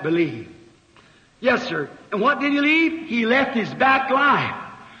them that believe. Yes, sir. And what did He leave? He left His back life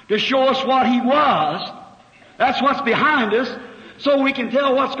to show us what He was. That's what's behind us, so we can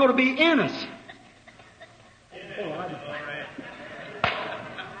tell what's going to be in us.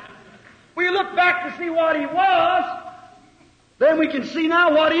 We look back to see what He was, then we can see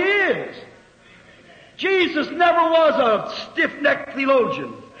now what He is. Jesus never was a stiff-necked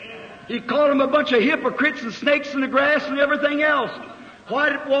theologian. He called them a bunch of hypocrites and snakes in the grass and everything else.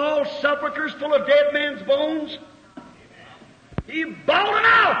 White walls, sepulchres full of dead men's bones. He bawled them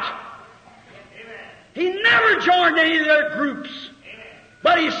out. He never joined any of their groups.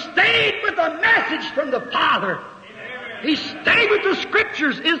 But he stayed with a message from the Father. He stayed with the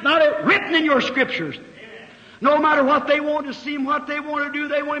Scriptures. Is not it written in your Scriptures? No matter what they want to see him, what they want to do,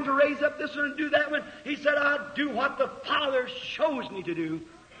 they want him to raise up this one and do that one. He said, I do what the Father shows me to do.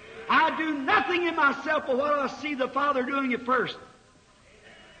 I do nothing in myself but what I see the Father doing at first.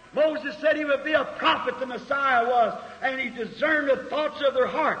 Moses said he would be a prophet, the Messiah was, and he discerned the thoughts of their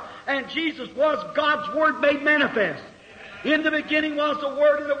heart. And Jesus was God's Word made manifest. In the beginning was the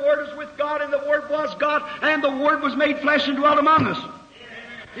Word, and the Word was with God, and the Word was God, and the Word was made flesh and dwelt among us.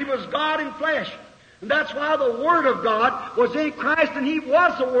 He was God in flesh. And that's why the Word of God was in Christ, and He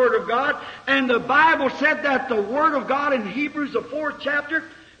was the Word of God. And the Bible said that the Word of God in Hebrews, the 4th chapter,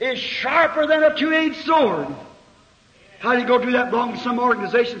 is sharper than a two-edged sword. How do you go do that belong to some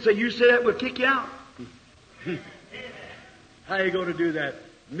organization and say, you say that would kick you out? How do you go to do that?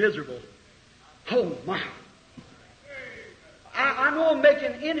 Miserable. Oh, my. I know I'm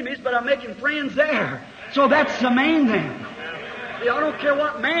making enemies, but I'm making friends there. So that's the main thing. See, I don't care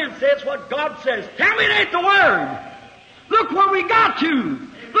what man says, what God says. Tell me it ain't the Word. Look where we got to.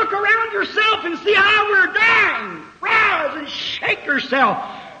 Look around yourself and see how we're dying. Rise and shake yourself.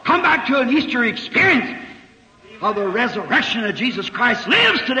 Come back to an Easter experience of the resurrection of Jesus Christ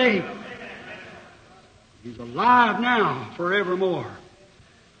lives today. He's alive now forevermore.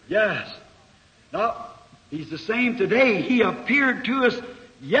 Yes. Now, He's the same today. He appeared to us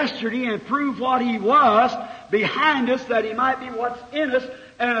yesterday and proved what He was behind us, that He might be what's in us,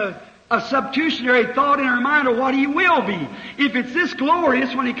 and a substitutionary thought in our mind of what He will be. If it's this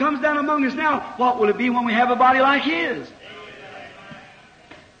glorious when He comes down among us now, what will it be when we have a body like His?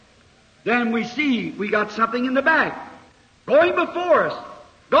 Then we see we got something in the back. Going before us.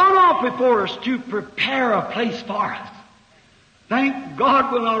 Gone off before us to prepare a place for us. Thank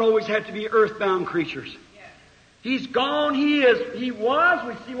God we'll not always have to be earthbound creatures. He's gone. He was.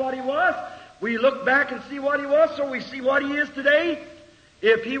 We see what He was. We look back and see what He was, so we see what He is today.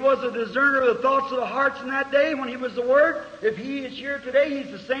 If He was a discerner of the thoughts of the hearts in that day when He was the Word, if He is here today,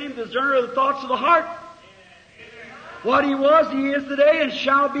 He's the same discerner of the thoughts of the heart. What He was, He is today and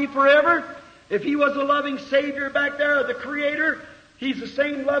shall be forever. If He was a loving Savior back there, the Creator, He's the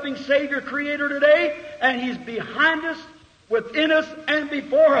same loving Savior, Creator today, and He's behind us, within us, and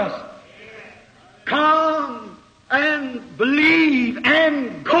before us. Come and believe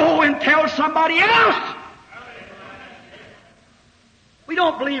and go and tell somebody else. We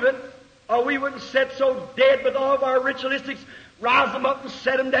don't believe it, or we wouldn't sit so dead with all of our ritualistics, rise them up and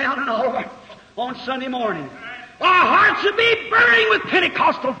set them down and all of our, on Sunday morning. Our hearts would be burning with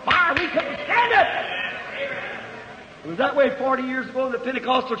Pentecostal fire. We couldn't stand it. It was that way 40 years ago in the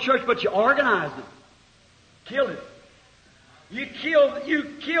Pentecostal church, but you organized it. Killed it. You killed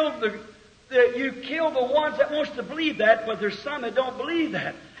the ones that wants to believe that, but there's some that don't believe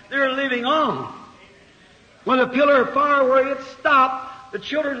that. They're living on. When the pillar of fire where it stopped, the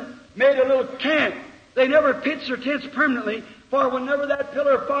children made a little camp. They never pitched their tents permanently, for whenever that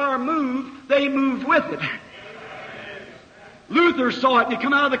pillar of fire moved, they moved with it. Luther saw it and he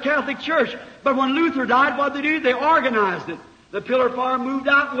come out of the Catholic Church. But when Luther died, what did they do? They organized it. The pillar of fire moved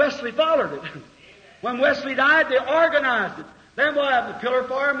out and Wesley followed it. When Wesley died, they organized it. Then what happened? The pillar of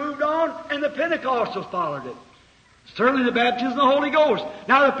fire moved on and the Pentecostals followed it. Certainly the baptism of the Holy Ghost.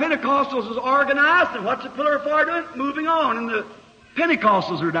 Now the Pentecostals is organized, and what's the pillar of fire doing? Moving on, and the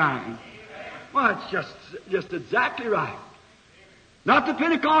Pentecostals are dying. Well, it's just exactly right. Not the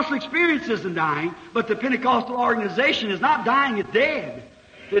Pentecostal experience isn't dying, but the Pentecostal organization is not dying, it's dead.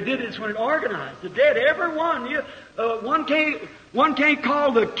 It did it when it organized. It's dead. Everyone, one can't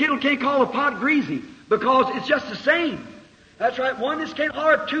call the kettle, can't call the pot greasy, because it's just the same. That's right. Oneness can't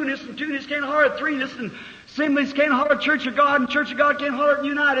holler two-ness, and two-ness can't holler three-ness, and Assemblies can't holler Church of God, and Church of God can't holler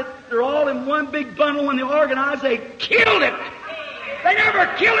United. They're all in one big bundle. When they organized, they killed it. They never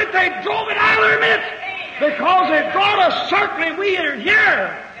killed it, they drove it out of their midst. Because they brought us certainly we are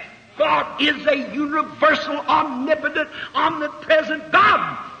here. God is a universal, omnipotent, omnipresent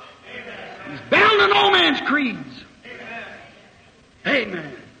God. He's bound to no man's creeds.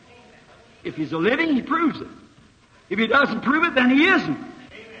 Amen. If He's a living, He proves it. If He doesn't prove it, then He isn't.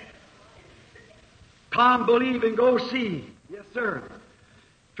 Come, believe, and go see. Yes, sir.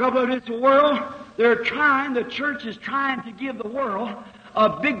 Trouble is the world, the church is trying to give the world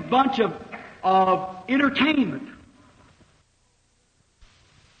a big bunch of entertainment.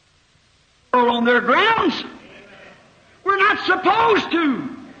 On their grounds. We're not supposed to.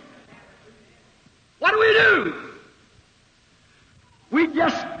 What do? We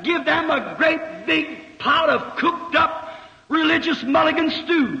just give them a great big pot of cooked up religious mulligan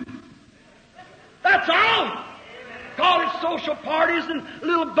stew. That's all. Call it social parties and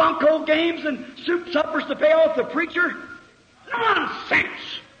little bunco games and soup suppers to pay off the preacher. Nonsense.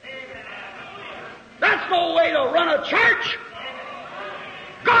 That's no way to run a church.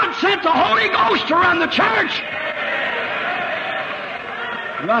 God sent the Holy Ghost to run the church.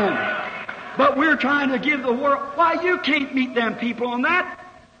 Right. But we're trying to give the world. Why, you can't meet them people on that.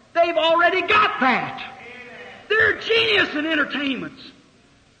 They've already got that. They're genius in entertainments.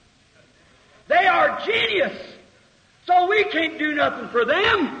 They are genius. So we can't do nothing for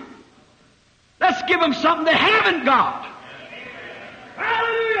them. Let's give them something they haven't got.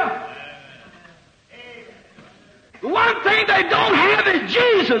 Hallelujah. The one thing they don't have is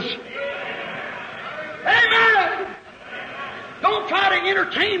Jesus. Amen. Don't try to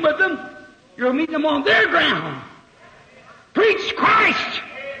entertain with them. You're meeting them on their ground. Preach Christ.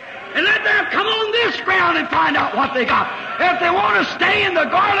 And let them come on this ground and find out what they got. If they want to stay in the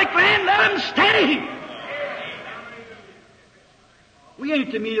garlic land, let them stay. We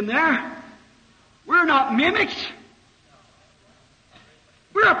ain't to meet them there. We're not mimics.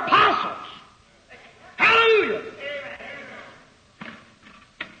 We're apostles. Hallelujah.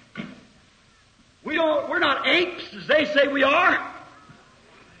 We're not apes, as they say we are.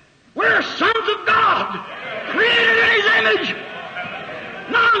 We're sons of God, created in His image.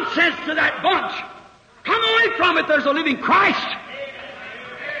 Nonsense to that bunch. Come away from it. There's a living Christ.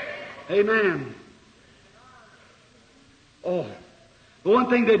 Amen. Oh, the one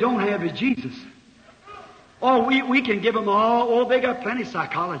thing they don't have is Jesus. Oh, we can give them all. Oh, they got plenty of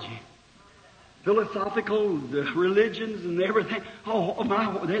psychology, philosophical religions and everything. Oh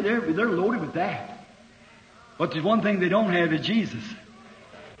my, they're loaded with that. But the one thing they don't have is Jesus.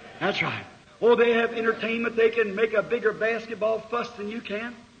 That's right. Oh, they have entertainment. They can make a bigger basketball fuss than you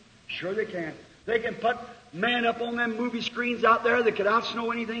can. Sure they can. They can put man up on them movie screens out there that could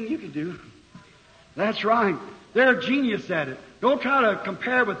outsnow anything you can do. That's right. They're genius at it. Don't try to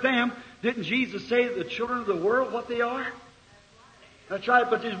compare with them. Didn't Jesus say to the children of the world what they are? That's right.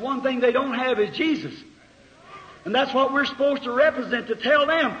 But there's one thing they don't have is Jesus. And that's what we're supposed to represent, to tell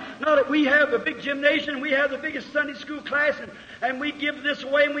them. Not that we have a big gymnasium, and we have the biggest Sunday school class, and we give this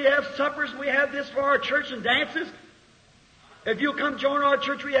away, and we have suppers, and we have this for our church and dances. If you'll come join our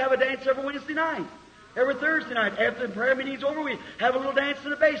church, we have a dance every Wednesday night. Every Thursday night. After the prayer meeting's over, we have a little dance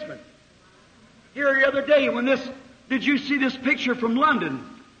in the basement. Here the other day, did you see this picture from London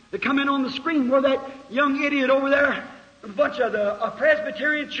that come in on the screen where that young idiot over there, a bunch of a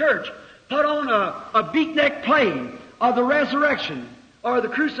Presbyterian church, put on a beatnik play of the resurrection or the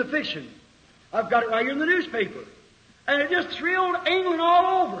crucifixion. I've got it right here in the newspaper. And it just thrilled England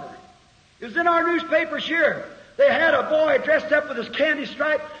all over. It was in our newspapers here. They had a boy dressed up with his candy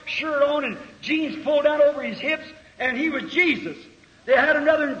stripe shirt on and jeans pulled down over his hips, and he was Jesus. They had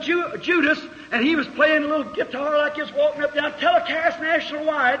another Judas, and he was playing a little guitar like this, walking up down, telecast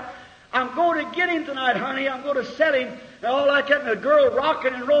nationwide. I'm going to get him tonight, honey. I'm going to set him. And all like that, and a girl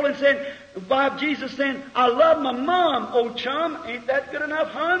rocking and rolling, saying, by Jesus saying, I love my mom, old chum. Ain't that good enough,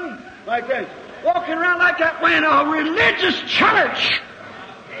 hon? Like that. Walking around like that, when a religious church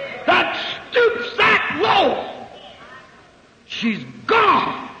that stoops that low, she's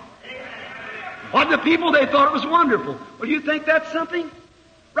gone. What the people, they thought it was wonderful. Well, you think that's something?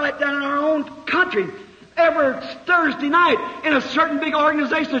 Right down in our own country. Every Thursday night, in a certain big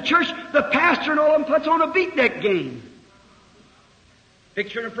organization, the church, the pastor and all of them puts on a beatnik game.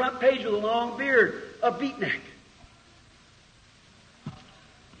 Picture in the front page with a long beard, a beatnik.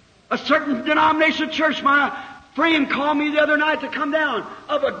 A certain denomination church, my friend called me the other night to come down,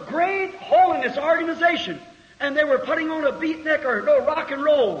 of a great holiness organization. And they were putting on a beatnik or no rock and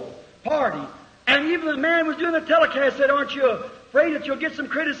roll party. And even the man who was doing the telecast said, aren't you afraid that you'll get some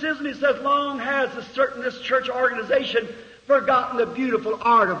criticism? He says, long has this church organization forgotten the beautiful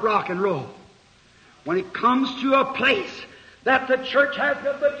art of rock and roll. When it comes to a place that the church has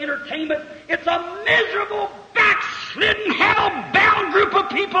the entertainment, it's a miserable, backslidden, hell-bound group of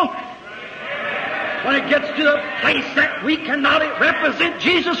people. When it gets to the place that we cannot represent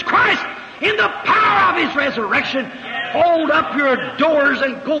Jesus Christ in the power of His resurrection, hold up your doors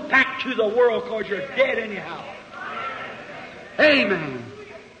and go back to the world, because you're dead anyhow. Amen.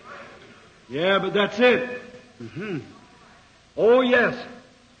 Yeah, but that's it. Mm-hmm. Oh, yes.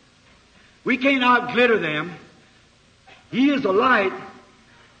 We can't out-glitter them. He is a light.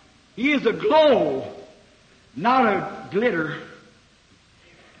 He is a glow, not a glitter.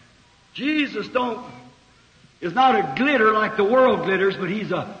 Jesus don't is not a glitter like the world glitters, but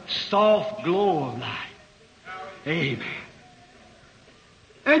He's a soft glow of light. Amen.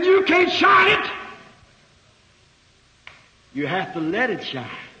 And you can't shine it. You have to let it shine.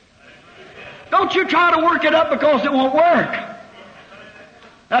 Don't you try to work it up because it won't work.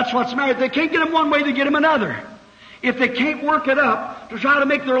 That's what's the matter. If they can't get them one way, they get them another. If they can't work it up to try to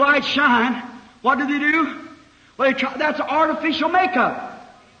make their light shine, what do? Well, that's artificial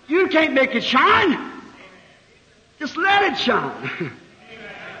makeup. You can't make it shine. Just let it shine.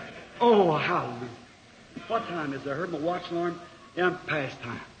 Oh, hallelujah. What time is it? I heard my watch alarm. Yeah, I'm past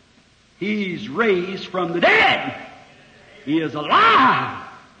time. He's raised from the dead. He is alive.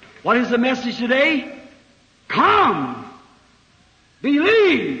 What is the message today? Come.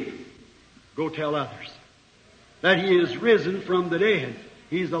 Believe. Go tell others that He is risen from the dead.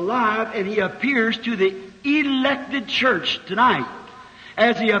 He's alive, and He appears to the elected church tonight.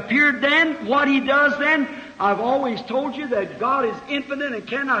 As He appeared then, what He does then, I've always told you that God is infinite and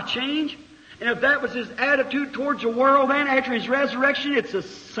cannot change. And if that was His attitude towards the world then after His resurrection, it's the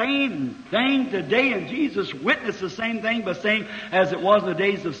same thing today. And Jesus witnessed the same thing by saying, as it was in the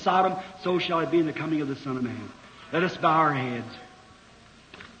days of Sodom, so shall it be in the coming of the Son of Man. Let us bow our heads.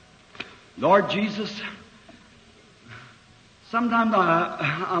 Lord Jesus, sometimes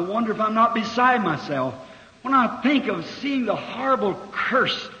I wonder if I'm not beside myself when I think of seeing the horrible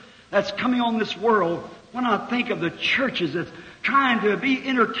curse that's coming on this world, when I think of the churches that's trying to be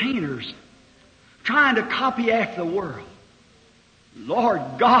entertainers, trying to copy after the world. Lord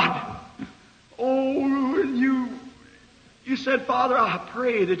God, oh, you said, Father, I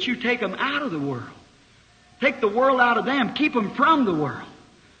pray that you take them out of the world. Take the world out of them. Keep them from the world.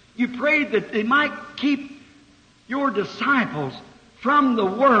 You prayed that they might keep your disciples from the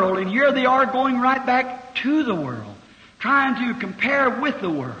world, and here they are going right back to the world, trying to compare with the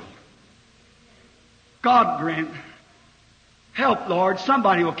world. God grant help, Lord.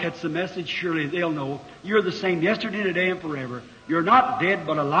 Somebody will catch the message. Surely they'll know you're the same yesterday, today, and forever. You're not dead,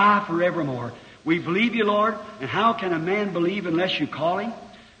 but alive forevermore. We believe you, Lord. And how can a man believe unless you call him?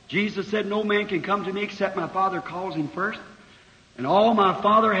 Jesus said, no man can come to me except my Father calls him first. And all my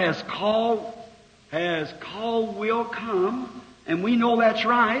Father has called will come. And we know that's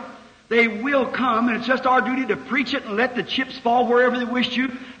right. They will come, and it's just our duty to preach it and let the chips fall wherever they wish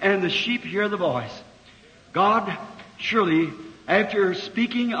to, and the sheep hear the voice. God, surely, after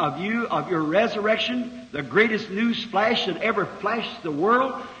speaking of you, of your resurrection, the greatest news flash that ever flashed the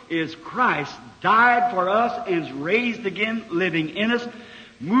world is Christ died for us and is raised again, living in us,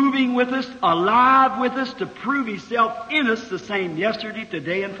 moving with us, alive with us to prove Himself in us the same yesterday,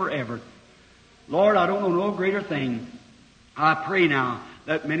 today, and forever. Lord, I don't know no greater thing. I pray now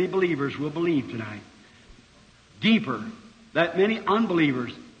that many believers will believe tonight. Deeper, that many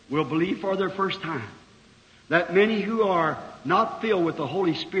unbelievers will believe for their first time. That many who are not filled with the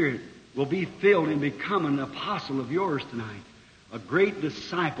Holy Spirit will be filled and become an apostle of yours tonight. A great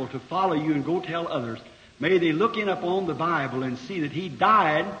disciple to follow you and go tell others. May they look in upon the Bible and see that He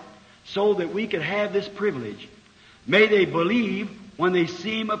died so that we could have this privilege. May they believe when they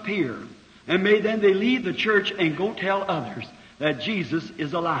see Him appear. And may then they leave the church and go tell others that Jesus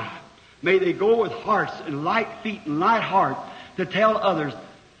is alive. May they go with hearts and light feet and light heart to tell others,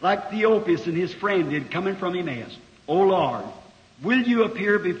 like Theophilus and his friend did coming from Emmaus. O Lord, will you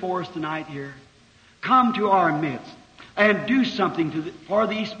appear before us tonight here? Come to our midst and do something for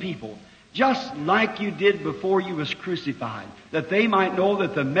these people, just like you did before you was crucified, that they might know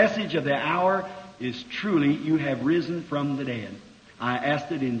that the message of the hour is truly you have risen from the dead. I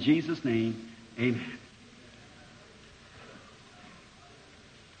ask it in Jesus' name. Amen.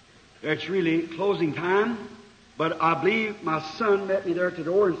 It's really closing time, but I believe my son met me there at the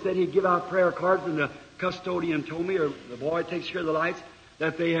door and said he'd give out prayer cards, and the custodian told me, or the boy takes care of the lights,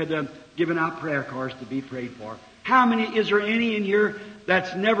 that they had given out prayer cards to be prayed for. How many, is there any in here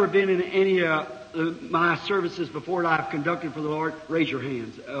that's never been in any my services before that I've conducted for the Lord? Raise your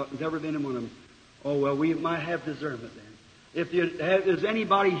hands. Never been in one of them. Oh, well, we might have discernment then. If there's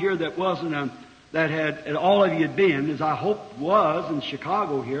anybody here that wasn't, that had, all of you had been, as I hope was in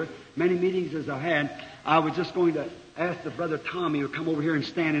Chicago here, many meetings as I had, I was just going to ask the brother Tommy to come over here and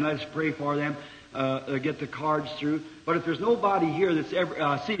stand and let us pray for them, get the cards through. But if there's nobody here that's ever,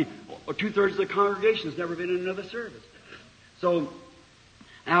 2/3 of the congregation has never been in another service. So,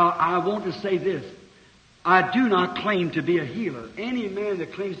 now I want to say this. I do not claim to be a healer. Any man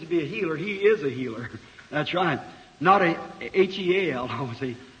that claims to be a healer, he is a healer. That's right. Not a H-E-A-L,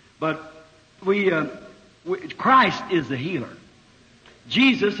 obviously. But Christ is the healer.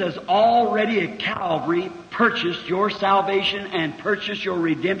 Jesus has already at Calvary purchased your salvation and purchased your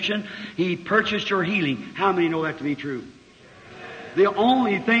redemption. He purchased your healing. How many know that to be true? The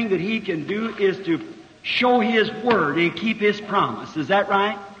only thing that He can do is to show His Word and keep His promise. Is that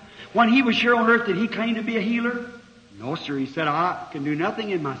right? When He was here on earth, did He claim to be a healer? No, sir. He said, I can do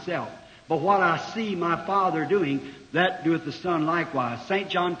nothing in myself. But what I see my Father doing, that doeth the Son likewise. St.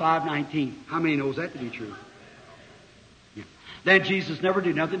 John 5:19. How many knows that to be true? Yeah. Then Jesus never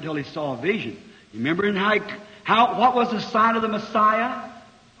did nothing until He saw a vision. You remember what was the sign of the Messiah?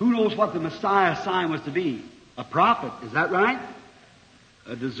 Who knows what the Messiah sign was to be? A prophet. Is that right?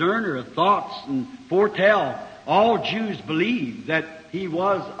 A discerner of thoughts and foretell. All Jews believed that He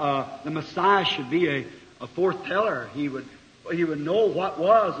was, the Messiah should be a foreteller. He would know what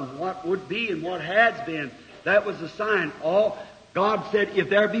was and what would be and what has been. That was the sign. God said, if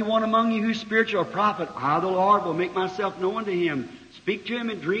there be one among you who's spiritual or prophet, I, the Lord, will make myself known to him. Speak to him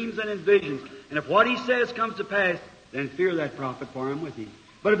in dreams and in visions. And if what he says comes to pass, then fear that prophet, for I'm with him.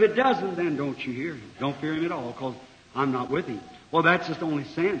 But if it doesn't, then don't you hear him. Don't fear him at all, because I'm not with him. Well, that's just only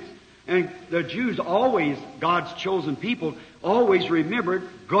sense. And the Jews always, God's chosen people, always remembered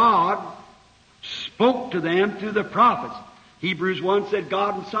God spoke to them through the prophets. Hebrews 1 said,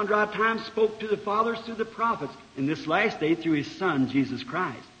 God in sundry times spoke to the fathers through the prophets. In this last day, through His Son, Jesus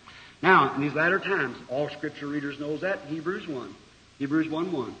Christ. Now, in these latter times, all Scripture readers knows that, Hebrews 1. Hebrews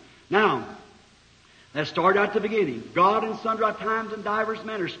 1:1. Now, let's start at the beginning. God in sundry times and divers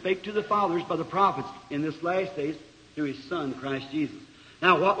manners spake to the fathers by the prophets. In this last days, through His Son, Christ Jesus.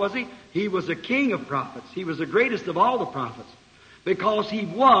 Now, what was He? He was the king of prophets. He was the greatest of all the prophets. Because He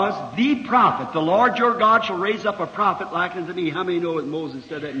was the prophet. The Lord your God shall raise up a prophet like unto me. How many know that Moses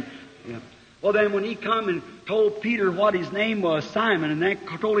said that? Well, then when He come and told Peter what his name was, Simon, and then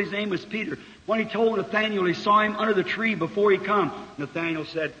told his name was Peter. When He told Nathanael, he saw him under the tree before he come. Nathanael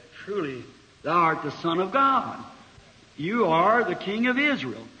said, truly, thou art the Son of God. You are the King of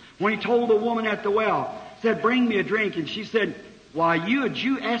Israel. When He told the woman at the well, said, bring me a drink. And she said, why, you a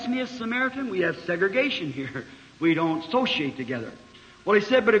Jew ask me a Samaritan? We have segregation here. We don't associate together. Well, He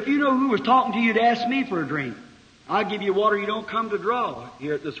said, but if you know who was talking to you to ask me for a drink, I'll give you water you don't come to draw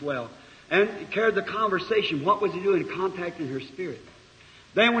here at this well. And He carried the conversation. What was He doing? Contacting her spirit.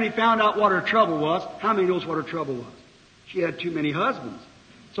 Then when He found out what her trouble was, how many knows what her trouble was? She had too many husbands.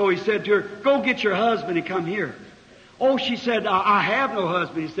 So He said to her, go get your husband and come here. Oh, she said, I have no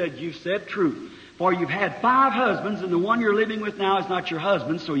husband. He said, you've said truth. For you've had 5 husbands, and the one you're living with now is not your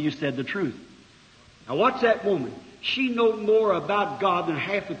husband, so you said the truth. Now, what's that woman? She knows more about God than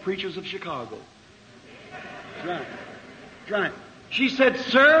half the preachers of Chicago. That's right. That's right. She said,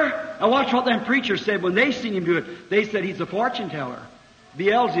 sir, now watch what them preachers said when they seen Him do it. They said He's a fortune teller,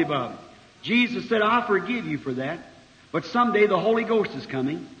 Beelzebub. Jesus said, I forgive you for that. But someday the Holy Ghost is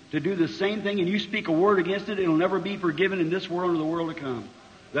coming to do the same thing, and you speak a word against it, it'll never be forgiven in this world or the world to come.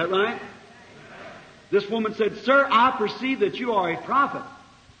 Is that right? This woman said, sir, I perceive that you are a prophet.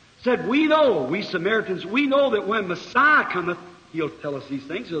 Said, we know, we Samaritans, we know that when Messiah cometh, He'll tell us these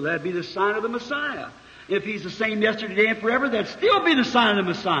things, so that'd be the sign of the Messiah. If He's the same yesterday, today, and forever, that'd still be the sign of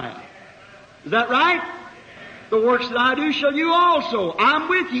the Messiah. Is that right? The works that I do shall you also. I'm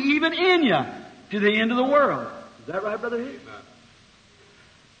with you, even in you, to the end of the world. Is that right, Brother Hicks?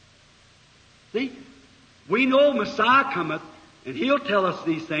 See, we know Messiah cometh, and He'll tell us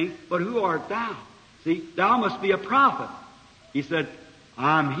these things, but who art thou? See, thou must be a prophet. He said,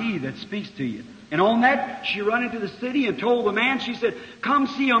 I'm He that speaks to you. And on that, she run into the city and told the man, she said, come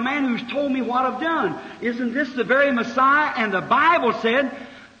see a man who's told me what I've done. Isn't this the very Messiah? And the Bible said,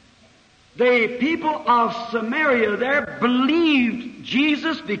 the people of Samaria there believed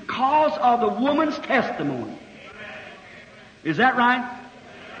Jesus because of the woman's testimony. Is that right?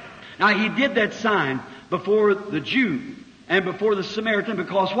 Now, He did that sign before the Jew and before the Samaritan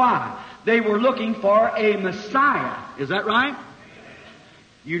because why? They were looking for a Messiah. Is that right?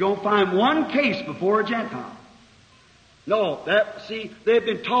 You don't find one case before a Gentile. No, they've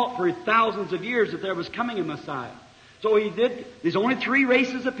been taught for thousands of years that there was coming a Messiah. So He did, there's only 3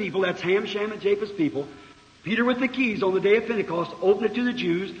 races of people, that's Ham, Shem, and Japheth's people. Peter with the keys on the day of Pentecost opened it to the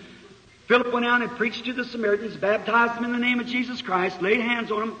Jews. Philip went out and preached to the Samaritans, baptized them in the name of Jesus Christ, laid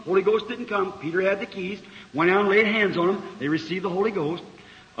hands on them. Holy Ghost didn't come. Peter had the keys, went out and laid hands on them. They received the Holy Ghost.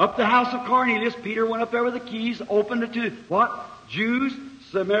 Up the house of Cornelius, Peter went up there with the keys, opened it to what? Jews,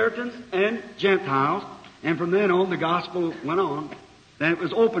 Samaritans, and Gentiles. And from then on, the gospel went on. Then it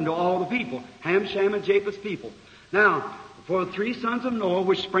was open to all the people. Ham, Shem, and Japheth's people. Now, for the 3 sons of Noah,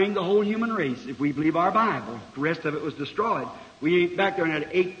 which sprang the whole human race, if we believe our Bible, the rest of it was destroyed. We ain't back there in that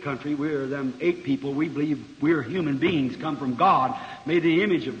ape country. We're them ape people. We believe we're human beings, come from God, made in the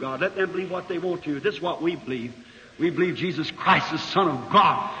image of God. Let them believe what they want to. This is what we believe. We believe Jesus Christ, the Son of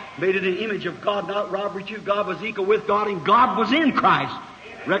God, made in the image of God, not robbery to God, was equal with God, and God was in Christ,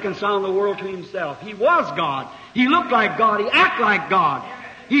 reconciling the world to Himself. He was God. He looked like God. He acted like God.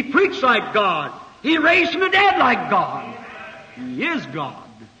 He preached like God. He raised from the dead like God. He is God.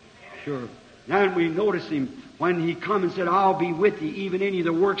 Sure. And we notice Him when He come and said, I'll be with you, even any of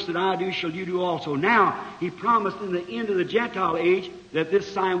the works that I do shall you do also. Now, He promised in the end of the Gentile age that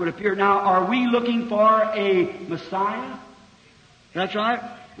this sign would appear. Now, are we looking for a Messiah? That's right.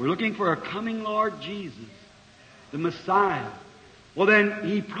 We're looking for a coming Lord Jesus, the Messiah. Well, then,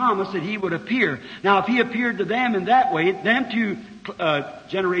 He promised that He would appear. Now, if He appeared to them in that way, them two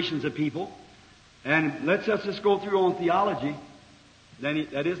generations of people, and let's just go through on theology, then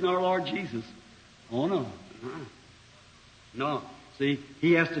that isn't our Lord Jesus. Oh, no. No. See,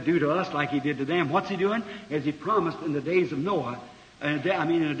 He has to do to us like He did to them. What's He doing? As He promised in the days of Noah, in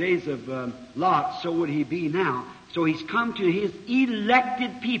the days of Lot, so would He be now. So He's come to His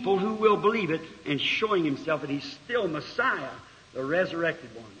elected people who will believe it, and showing Himself that He's still Messiah, the resurrected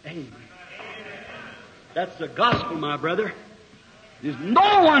one. Amen. That's the gospel, my brother. There's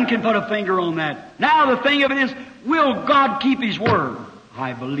no one can put a finger on that. Now the thing of it is, will God keep His word?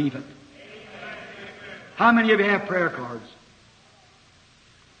 I believe it. How many of you have prayer cards?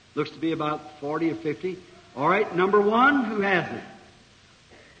 Looks to be about 40 or 50. All right, number one, who has it?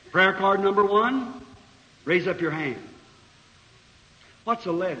 Prayer card number one, raise up your hand. What's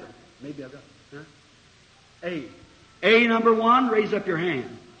a letter? Maybe I've got A. A number one, raise up your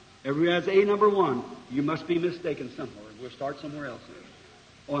hand. Everybody has A number one. You must be mistaken somewhere. We'll start somewhere else.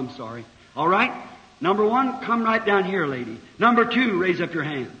 Oh, I'm sorry. All right, number one, come right down here, lady. Number two, raise up your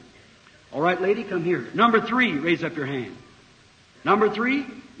hand. All right, lady, come here. Number three, raise up your hand. Number three,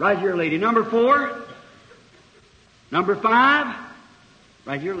 right here, lady. Number four. Number five,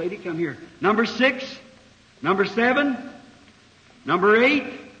 right here, lady, come here. Number six. Number seven. Number eight.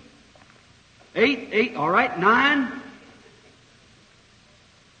 Eight, all right. 9.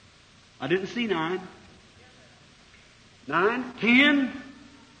 I didn't see 9. 9. 10.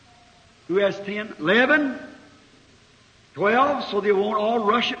 Who has 10? 11. 12, so they won't all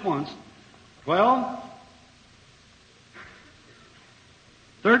rush at once. 12.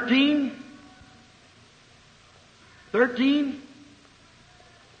 13. 13.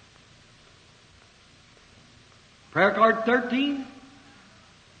 Prayer card 13.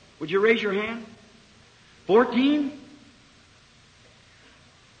 Would you raise your hand? 14.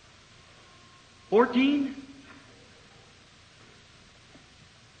 14.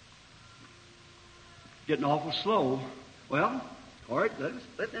 Getting awful slow. Well, all right,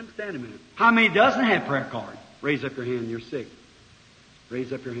 let them stand a minute. How many doesn't have prayer card? Raise up your hand. You're sick.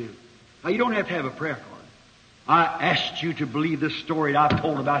 Raise up your hand. Now, you don't have to have a prayer card. I asked you to believe this story I've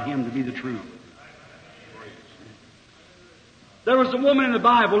told about Him to be the truth. There was a woman in the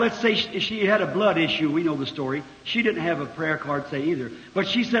Bible, let's say she had a blood issue. We know the story. She didn't have a prayer card say either. But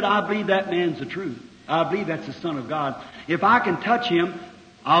she said, I believe that man's the truth. I believe that's the Son of God. If I can touch Him,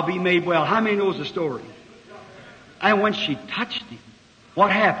 I'll be made well. How many knows the story? And when she touched Him,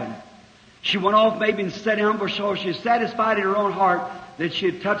 what happened? She went off maybe and sat down, for so she was satisfied in her own heart that she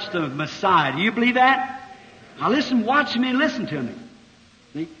had touched the Messiah. Do you believe that? Now listen, watch me and listen to me.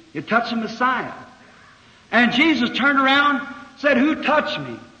 See? You touched the Messiah. And Jesus turned around, said, who touched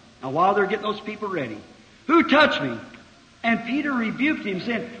me? Now while they're getting those people ready, who touched me? And Peter rebuked him,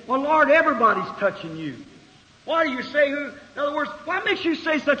 saying, well, Lord, everybody's touching you. Why do you say who? In other words, why makes you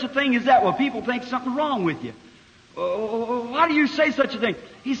say such a thing as that? Well, people think something wrong with you. Why do you say such a thing?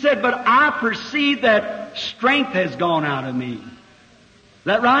 He said, but I perceive that strength has gone out of me. Is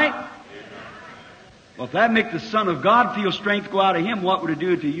that right? Well, if that makes the Son of God feel strength go out of Him, what would it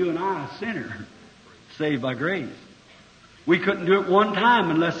do to you and I, a sinner, saved by grace? We couldn't do it one time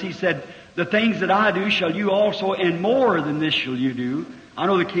unless He said, the things that I do shall you also, and more than this shall you do. I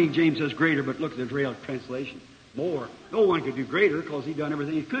know the King James says greater, but look at the real translation. More. No one could do greater because He done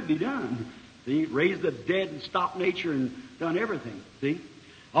everything He could be done. See, raised the dead and stopped nature and done everything. See?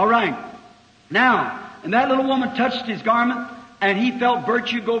 All right. Now, and that little woman touched His garment, and he felt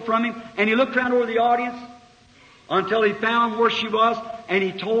virtue go from him, and he looked around over the audience until he found where she was, and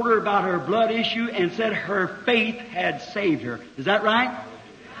he told her about her blood issue and said her faith had saved her. Is that right?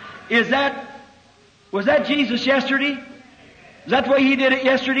 Was that Jesus yesterday? Is that the way He did it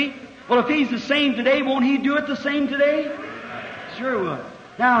yesterday? Well, if He's the same today, won't He do it the same today? Sure would.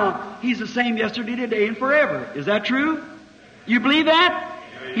 Now, He's the same yesterday, today, and forever. Is that true? You believe that?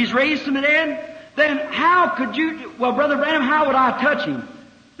 He's raised from the dead? then how could you, well, Brother Branham, how would I touch him?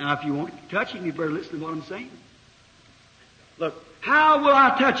 Now, if you want to touch him, you better listen to what I'm saying. Look, how will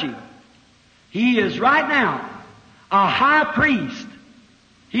I touch him? He is right now a high priest.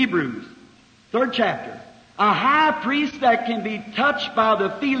 Hebrews, 3rd chapter. A high priest that can be touched by the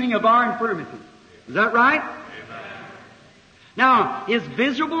feeling of our infirmity. Is that right? Amen. Now, his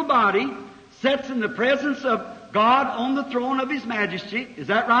visible body sits in the presence of God on the throne of His majesty. Is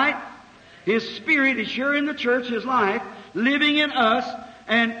that right? His Spirit is here in the church, His life, living in us,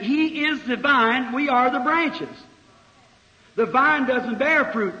 and He is the vine, we are the branches. The vine doesn't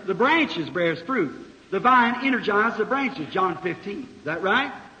bear fruit, the branches bears fruit. The vine energizes the branches, John 15. Is that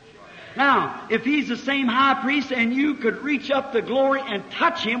right? Now, if He's the same high priest and you could reach up to glory and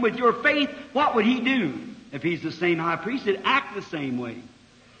touch Him with your faith, what would He do? If He's the same high priest, He'd act the same way.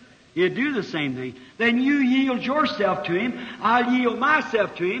 He'd do the same thing. Then you yield yourself to Him, I'll yield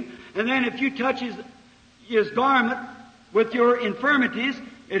myself to Him, and then if you touch His garment with your infirmities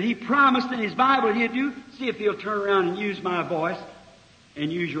that He promised in His Bible He'd do, see if He'll turn around and use my voice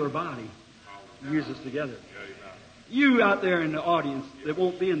and use your body. Use us together. You out there in the audience that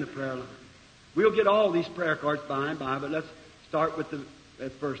won't be in the prayer line. We'll get all these prayer cards by and by, but let's start with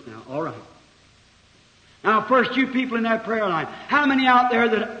that first now. All right. Now first, you people in that prayer line, how many out there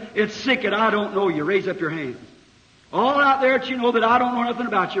that it's sick and I don't know you? Raise up your hands. All out there that you know that I don't know nothing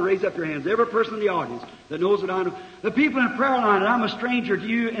about you, raise up your hands. Every person in the audience that knows that I know. The people in the prayer line, that I'm a stranger to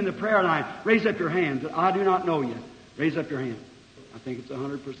you in the prayer line, raise up your hands. That I do not know you. Raise up your hands. I think it's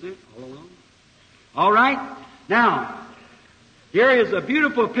 100% all along. All right? Now, here is a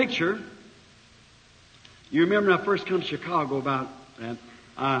beautiful picture. You remember when I first come to Chicago about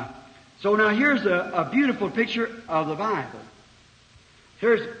that. So now here's a beautiful picture of the Bible.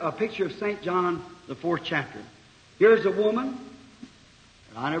 Here's a picture of St. John, the 4th chapter. Here's a woman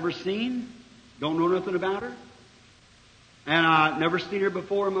that I never seen, don't know nothing about her, and I never seen her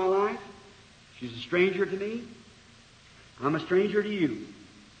before in my life. She's a stranger to me. I'm a stranger to you.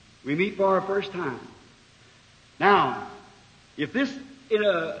 We meet for our first time. Now, if this,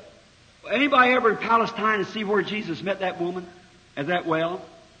 anybody ever in Palestine and see where Jesus met that woman at that well?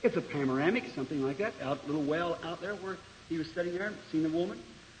 It's a panoramic, something like that, a little well out there where he was sitting there, seen the woman.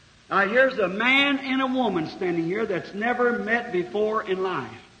 Now here's a man and a woman standing here that's never met before in life.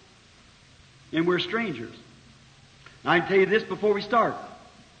 And we're strangers. Now I can tell you this before we start.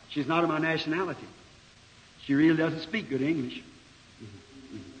 She's not of my nationality. She really doesn't speak good English.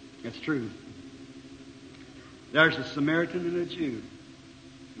 That's true. There's a Samaritan and a Jew.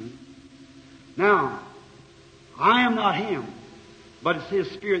 Now, I am not him, but it's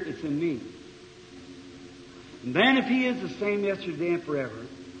His Spirit that's in me. And then if He is the same yesterday and forever,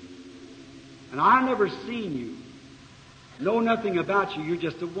 and I've never seen you, know nothing about you, you're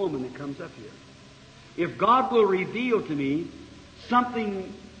just a woman that comes up here. If God will reveal to me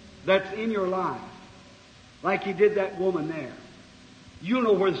something that's in your life, like He did that woman there, you'll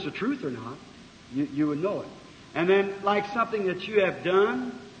know whether it's the truth or not. You would know it. And then like something that you have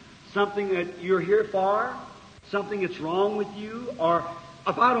done, something that you're here for, something that's wrong with you, or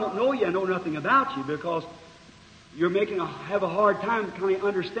if I don't know you, I know nothing about you because you're have a hard time kind of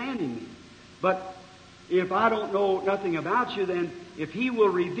understanding me. But if I don't know nothing about you, then if He will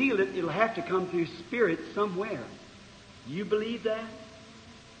reveal it, it'll have to come through Spirit somewhere. Do you believe that?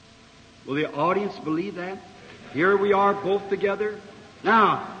 Will the audience believe that? Here we are both together.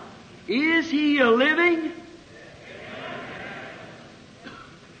 Now, is He a living?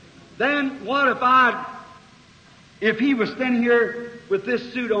 Then what if He was standing here with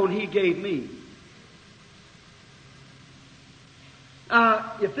this suit on He gave me?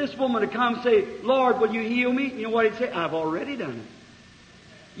 If this woman would come and say, Lord, will you heal me? You know what He'd say? I've already done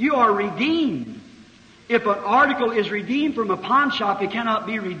it. You are redeemed. If an article is redeemed from a pawn shop, it cannot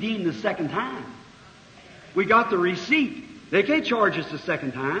be redeemed the second time. We got the receipt. They can't charge us the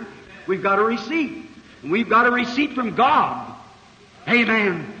second time. We've got a receipt. And we've got a receipt from God.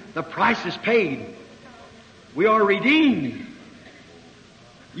 Amen. The price is paid. We are redeemed.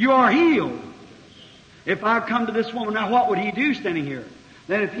 You are healed. If I come to this woman, now what would He do standing here?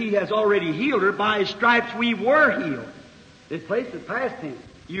 Then if He has already healed her, by His stripes we were healed. This place is past tense.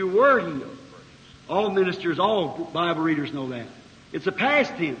 You were healed. All ministers, all Bible readers know that. It's a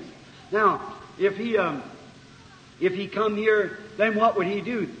past tense. Now, if he come here, then what would He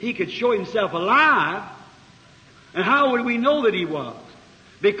do? He could show Himself alive. And how would we know that He was?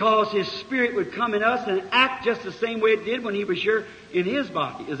 Because His Spirit would come in us and act just the same way it did when He was here in His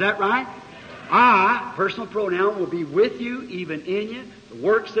body. Is that right? I, personal pronoun, will be with you, even in you. The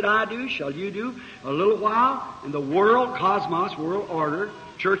works that I do shall you do a little while. And the world, cosmos, world order,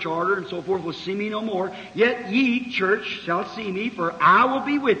 church order and so forth will see me no more. Yet ye, church, shall see me, for I will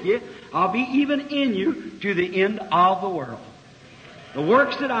be with you. I'll be even in you to the end of the world. The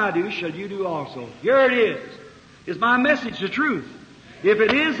works that I do shall you do also. Here it is. Is my message the truth? If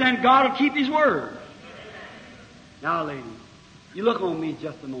it is, then God will keep His word. Now, ladies, you look on me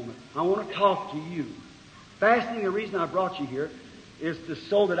just a moment. I want to talk to you. Fasting, the reason I brought you here is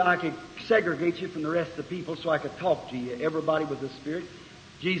so that I could segregate you from the rest of the people so I could talk to you. Everybody with the Spirit.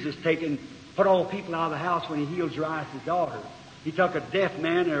 Jesus put all the people out of the house when He healed Jairus' daughter. He took a deaf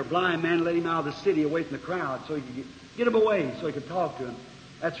man or a blind man and let him out of the city away from the crowd so He could get him away so He could talk to him.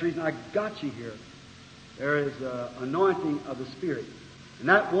 That's the reason I got you here. There is an anointing of the Spirit. And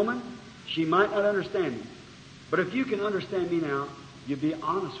that woman, she might not understand me. But if you can understand me now, you'll be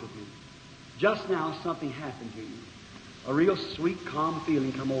honest with me. Just now something happened to you. A real sweet, calm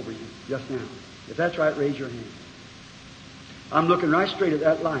feeling come over you just now. If that's right, raise your hand. I'm looking right straight at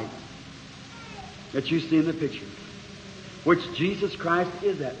that light that you see in the picture, which Jesus Christ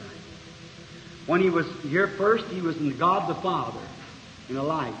is that light. When He was here first, He was in God the Father in a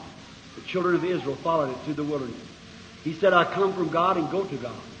light. The children of Israel followed it through the wilderness. He said, I come from God and go to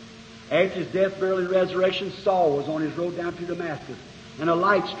God. After His death, burial, and resurrection, Saul was on his road down to Damascus, and a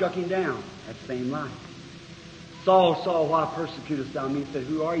light struck him down. That same light. Saul saw, why persecutest thou me? He said,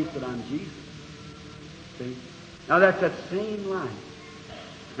 who are you? He said, I'm Jesus. See? Now that's that same light.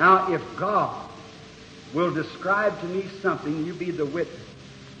 Now if God will describe to me something, you be the witness,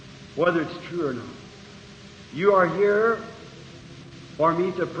 whether it's true or not. You are here for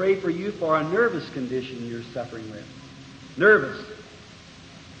me to pray for you for a nervous condition you're suffering with. Nervous.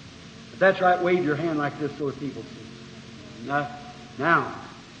 If that's right, wave your hand like this so that people see. Now,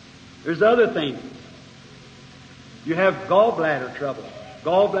 there's other things. You have gallbladder trouble,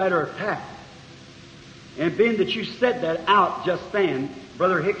 gallbladder attack. And being that you said that out just then,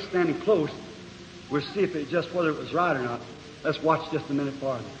 Brother Hicks standing close, we'll see if whether it was right or not. Let's watch just a minute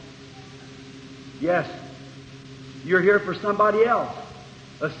farther. Yes, you're here for somebody else,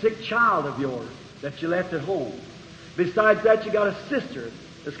 a sick child of yours that you left at home. Besides that, you got a sister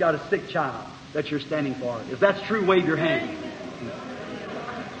that's got a sick child that you're standing for. If that's true, wave your hand.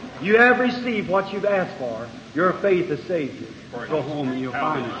 You have received what you've asked for. Your faith has saved you. Go home and you'll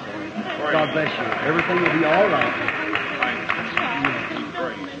find it. God bless you. Everything will be all right.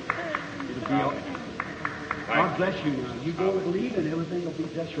 It'll be all right. God bless you now. You go and believe and everything will be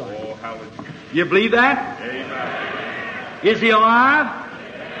just right. You believe that? Amen. Is He alive?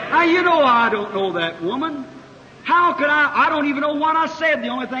 Now, you know I don't know that woman. How could I don't even know what I said. The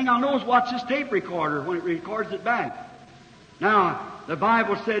only thing I know is watch this tape recorder when it records it back. Now, the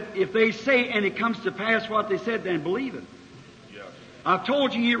Bible said, if they say and it comes to pass what they said, then believe it. Yes. I've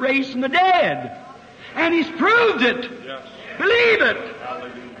told you He raised from the dead. And He's proved it. Yes. Believe it.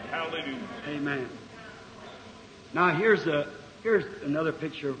 Hallelujah. Hallelujah. Amen. Now here's another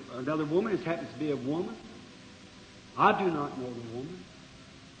picture of another woman. It happens to be a woman. I do not know the woman.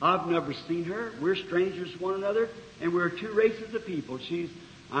 I've never seen her. We're strangers to one another, and we're two races of people.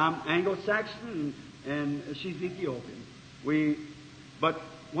 I'm Anglo-Saxon, and she's Ethiopian. But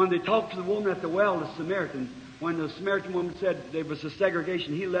when they talked to the woman at the well, the Samaritan, when the Samaritan woman said there was a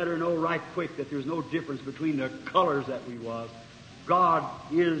segregation, he let her know right quick that there's no difference between the colors that we was. God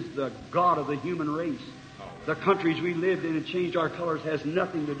is the God of the human race. The countries we lived in and changed our colors has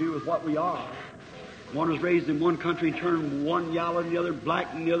nothing to do with what we are. One was raised in one country and turned one yellow and the other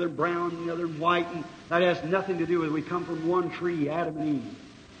black and the other brown and the other white, and that has nothing to do with it. We come from one tree, Adam and Eve.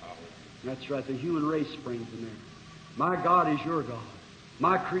 That's right, the human race springs from there. My God is your God.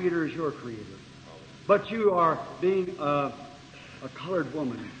 My Creator is your Creator. But you are being a colored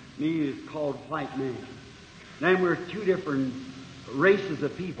woman. Me is called white man. Then we're two different races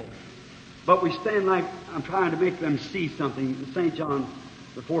of people. But we stand like, I'm trying to make them see something. In St. John,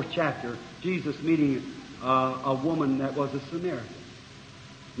 the 4th chapter, Jesus meeting a woman that was a Samaritan.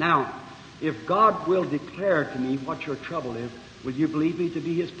 Now, if God will declare to me what your trouble is, will you believe me to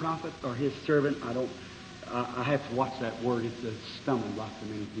be His prophet or His servant? I have to watch that word. It's a stumbling block for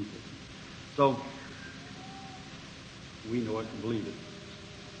many people. So, we know it and believe it.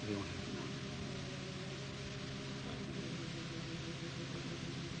 We don't have to know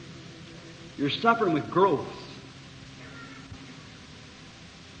it. You're suffering with growths.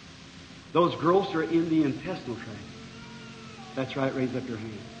 Those growths are in the intestinal tract. That's right, raise up your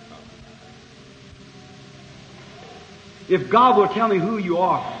hand. If God will tell me who you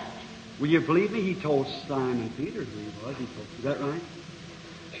are, will you believe me? He told Simon Peter who he was. Is that right?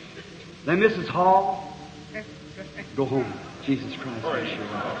 Then Mrs. Hall, go home. Jesus Christ.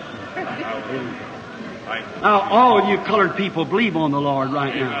 Now, all you colored people believe on the Lord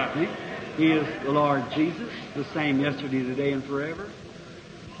right now. See? He is the Lord Jesus, the same yesterday, today, and forever.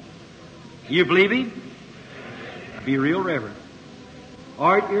 You believe Him? Be real reverent.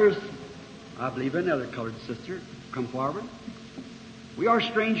 All right, here's, I believe, another colored sister. Come forward. We are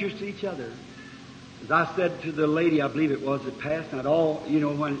strangers to each other. As I said to the lady, I believe it was, that passed, not all,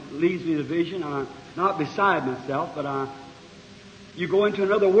 when it leaves me the vision, I'm not beside myself, but you go into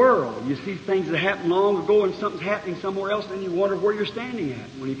another world. You see things that happened long ago and something's happening somewhere else, and you wonder where you're standing at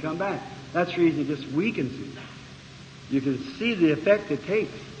when you come back. That's the reason it just weakens you. You can see the effect it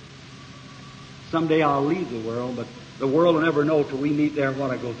takes. Someday I'll leave the world, but the world will never know till we meet there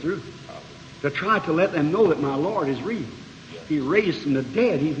what I go through. To try to let them know that my Lord is real. He raised from the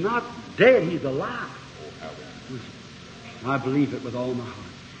dead. He's not dead, He's alive. I believe it with all my heart.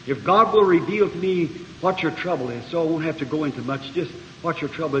 If God will reveal to me what your trouble is, so I won't have to go into much, just what your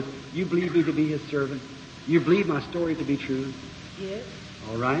trouble is, you believe me to be His servant? You believe my story to be true? Yes.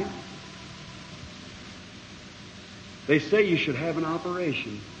 All right. They say you should have an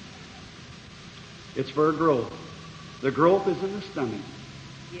operation. It's for a growth. The growth is in the stomach.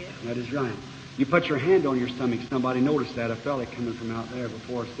 Yes. That is right. You put your hand on your stomach. Somebody noticed that. A fella coming from out there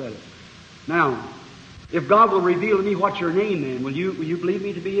before I said it. Now, if God will reveal to me what's your name then, will you believe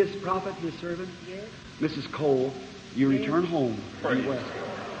me to be His prophet, His servant? Yes. Mrs. Cole, you Yes. return home. Be well.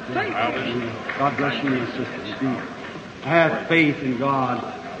 Thank you. God bless you, my sister. Have faith in God.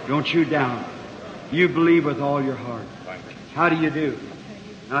 Don't you doubt. You believe with all your heart. How do you do?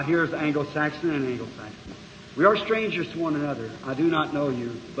 Now here's Anglo-Saxon and Anglo-Saxon. We are strangers to one another. I do not know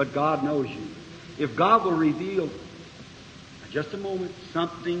you, but God knows you. If God will reveal, just a moment,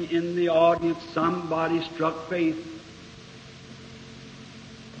 something in the audience, somebody struck faith.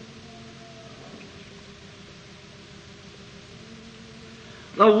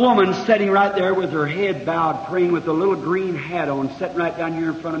 The woman sitting right there with her head bowed, praying with a little green hat on, sitting right down here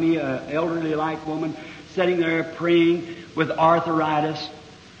in front of me, an elderly-like woman, sitting there praying with arthritis.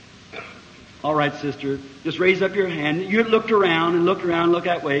 All right, sister, just raise up your hand. You looked around, look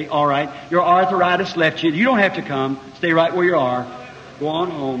that way. All right, your arthritis left you. You don't have to come. Stay right where you are. Go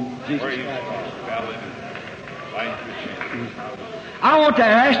on home. Jesus Christ. I want to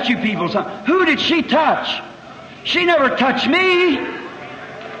ask you people something. Who did she touch? She never touched me.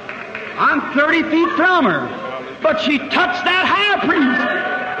 I'm 30 feet from her. But she touched that high priest.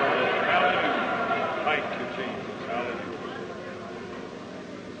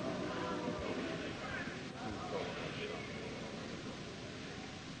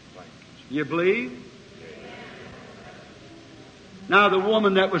 You believe? Now the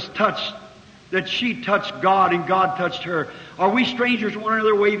woman that was touched, that she touched God and God touched her. Are we strangers to one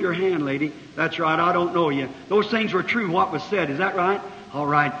another? Wave your hand, lady. That's right, I don't know you. Those things were true, what was said. Is that right? All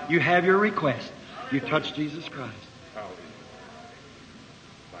right, you have your request. You touched Jesus Christ.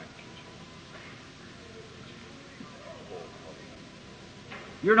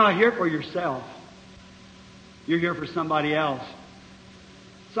 You're not here for yourself. You're here for somebody else.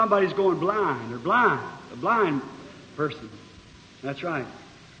 Somebody's going blind. They're blind. A blind person. That's right.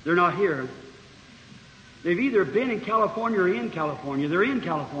 They're not here. They've either been in California or in California. They're in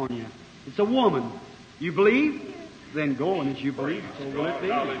California. It's a woman. You believe? Then go, and as you believe, so will it be.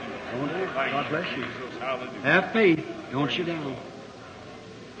 God bless you. Have faith. Don't you down.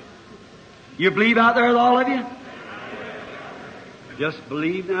 You believe out there with all of you? Just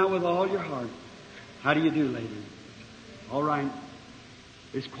believe now with all your heart. How do you do, lady? All right.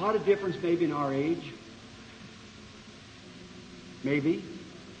 There's quite a difference maybe in our age. Maybe.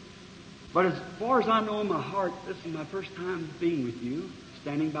 But as far as I know in my heart, this is my first time being with you,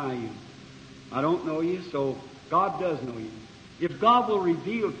 standing by you. I don't know you, so God does know you. If God will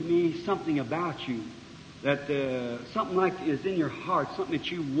reveal to me something about you, that something like is in your heart, something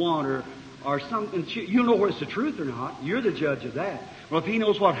that you want, or something, you'll know whether it's the truth or not. You're the judge of that. Well, if He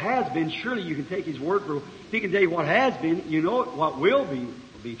knows what has been, surely you can take His word for it. If He can tell you what has been, you know what will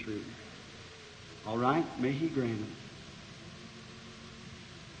be true. All right? May He grant it.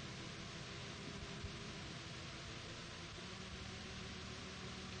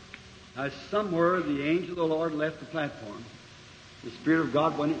 Now, somewhere the angel of the Lord left the platform. The Spirit of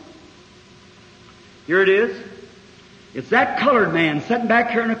God went in. Here it is. It's that colored man sitting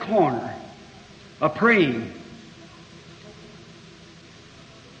back here in a corner, praying.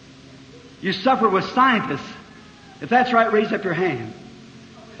 You suffer with scientists. If that's right, raise up your hand.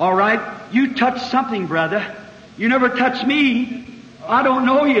 All right? You touched something, brother. You never touched me. I don't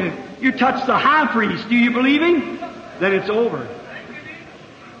know you. You touched the high priest. Do you believe him? Then it's over.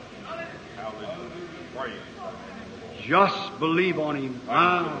 Just believe on Him.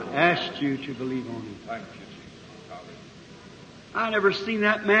 I asked you to believe on Him. Thank you, Jesus. I never seen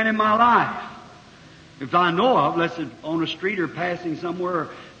that man in my life. If I know of, unless it's on a street or passing somewhere or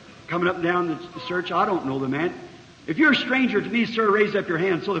coming up and down the church, I don't know the man. If you're a stranger to me, sir, raise up your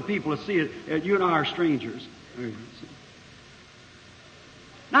hand so the people will see it. You and I are strangers.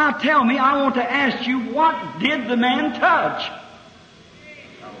 Now tell me, I want to ask you, what did the man touch?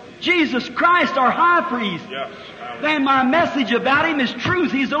 Jesus Christ, our high priest. Yes. Then my message about Him is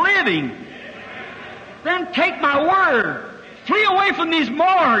truth. He's a living. Then take my word. Flee away from these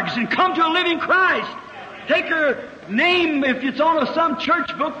morgues and come to a living Christ. Take your name, if it's on some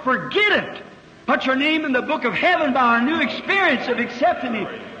church book, forget it. Put your name in the book of heaven by our new experience of accepting Him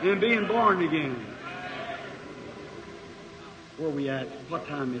and being born again. Where are we at? What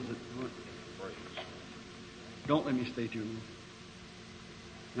time is it? Don't let me stay too long.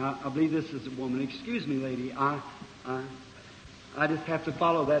 Now, I believe this is a woman. Excuse me, lady. I just have to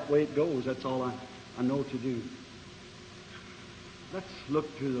follow that way it goes. That's all I know to do. Let's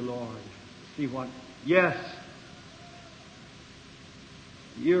look to the Lord. See what... Yes.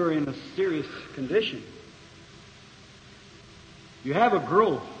 You're in a serious condition. You have a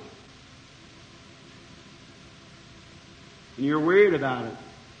growth. And you're worried about it.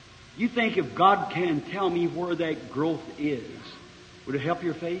 You think if God can tell me where that growth is, would it help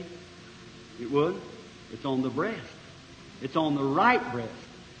your faith? It would. It's on the breast. It's on the right breast.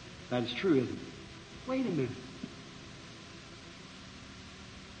 That is true, isn't it? Wait a minute.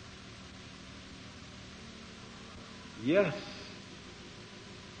 Yes.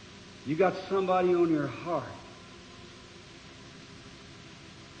 You got somebody on your heart.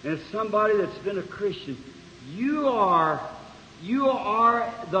 And it's somebody that's been a Christian. You are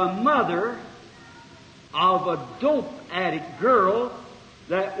the mother of a dope addict girl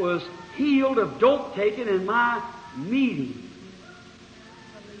that was healed of dope taking in my meeting.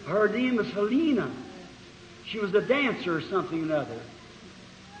 Her name is Helena. She was a dancer or something or other.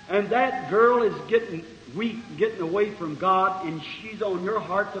 And that girl is getting weak, getting away from God, and she's on your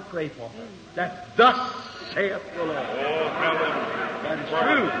heart to pray for her. That's thus saith the Lord. Oh, hallelujah. That is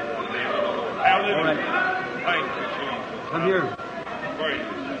true. Hallelujah. Right. Thank you, Jesus. Come here. Praise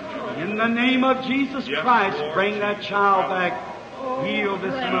you. In the name of Jesus Yes, Christ, Lord. bring that child back. Heal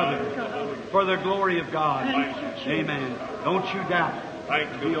this mother for the glory of God. Amen. Don't you doubt. Thank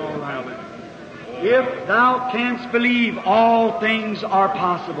you. Be all right. Hallelujah. If thou canst believe, all things are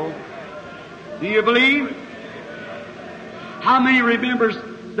possible. Do you believe? How many remembers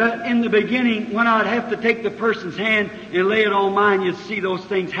that in the beginning, when I'd have to take the person's hand and lay it on mine, you'd see those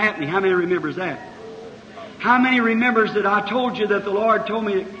things happening? How many remembers that? How many remembers that I told you that the Lord told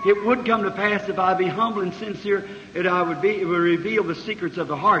me it would come to pass if I be humble and sincere, it would reveal the secrets of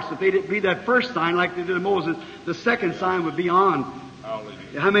the hearts. If they didn't be that first sign like they did to Moses, the second sign would be on.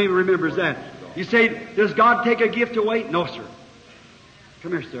 Hallelujah. How many remembers that? You say, does God take a gift away? No, sir.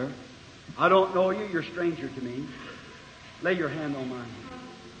 Come here, sir. I don't know you. You're a stranger to me. Lay your hand on mine.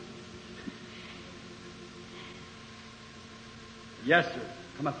 Yes, sir.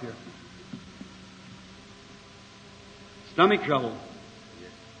 Come up here. Stomach trouble.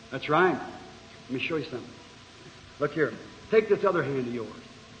 That's right. Let me show you something. Look here. Take this other hand of yours.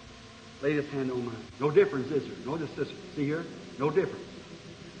 Lay this hand on mine. No difference, is there? Notice this. See here? No difference.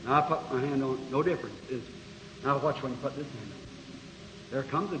 Now I put my hand on. No difference, is there? Now watch when you put this hand on. There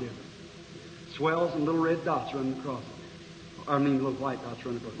comes a difference. Swells and little red dots running across it. I mean little white dots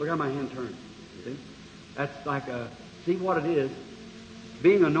running across. Look how my hand turns. See? That's like a... See what it is?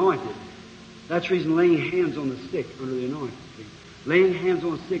 Being anointed. That's the reason laying hands on the sick under the anointing. See? Laying hands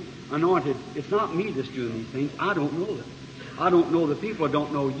on the sick, anointed. It's not me that's doing these things. I don't know them. I don't know the people. I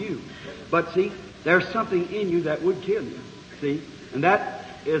don't know you. But see, there's something in you that would kill you. See? And that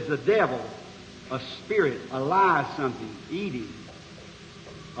is the devil, a spirit, a lie, something, eating,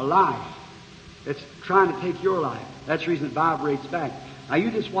 a life. It's trying to take your life. That's the reason it vibrates back. Now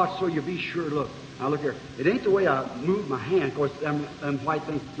you just watch so you'll be sure. Look. Now look here. It ain't the way I move my hand. Of course, them white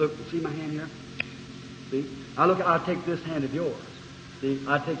things. Look, see my hand here? See? I'll take this hand of yours. See?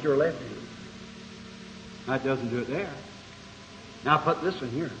 I take your left hand. That doesn't do it there. Now put this one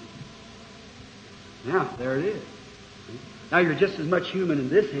here. Now, there it is. See? Now you're just as much human in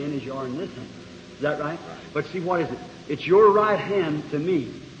this hand as you are in this hand. Is that right? But see, what is it? It's your right hand to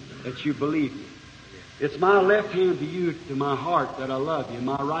me that you believe me. It's my left hand to you, to my heart, that I love you.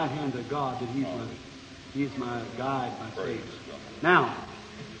 My right hand to God, that He's my guide, my Savior. Now,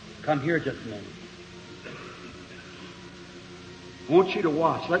 come here just a minute. I want you to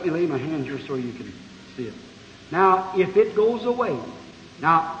watch. Let me lay my hand here so you can see it. Now, if it goes away,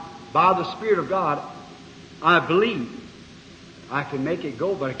 now, by the Spirit of God, I believe I can make it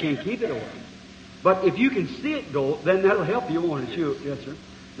go, but I can't keep it away. But if you can see it go, then that'll help you, won't it? You, yes, sir.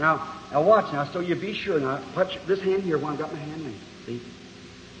 Now watch now, so you be sure. Now, touch this hand here while I've got my hand laid. See?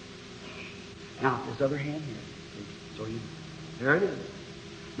 Now, this other hand here. See? So there it is.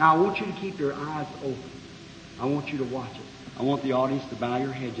 Now, I want you to keep your eyes open. I want you to watch it. I want the audience to bow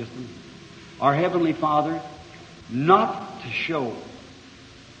your head just a minute. Our Heavenly Father, not to show,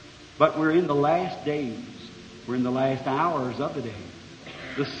 but we're in the last days. We're in the last hours of the day.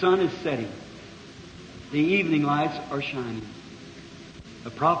 The sun is setting. The evening lights are shining. The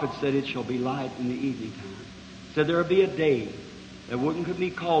prophet said it shall be light in the evening time. Said there will be a day that wouldn't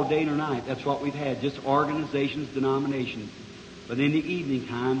be called day nor night. That's what we've had, just organizations, denominations. But in the evening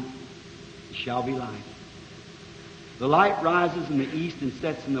time, it shall be light. The light rises in the east and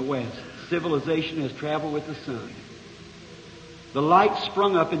sets in the west. Civilization has traveled with the sun. The light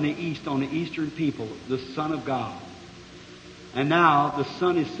sprung up in the east on the eastern people, the Son of God. And now the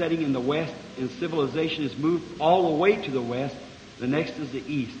sun is setting in the west, and civilization has moved all the way to the west. The next is the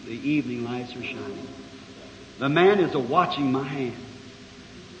east. The evening lights are shining. The man is watching my hand.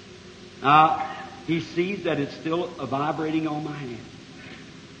 Now, he sees that it's still vibrating on my hand.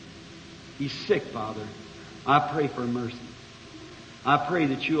 He's sick, Father. I pray for mercy. I pray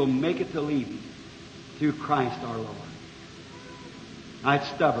that you'll make it to leaving through Christ our Lord. It's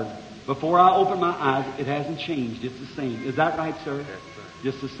stubborn. Before I open my eyes, it hasn't changed. It's the same. Is that right, sir? Yes, sir.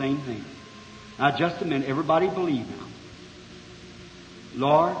 Just the same thing. Now, just a minute. Everybody believe now.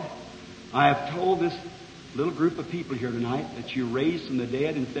 Lord, I have told this little group of people here tonight that you raised from the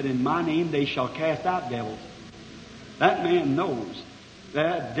dead and said, in my name they shall cast out devils. That man knows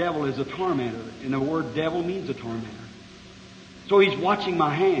that devil is a tormentor, and the word devil means a tormentor. So he's watching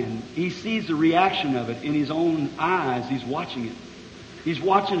my hand. He sees the reaction of it in his own eyes. He's watching it. He's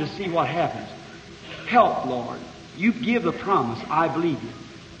watching to see what happens. Help, Lord. You give the promise. I believe you.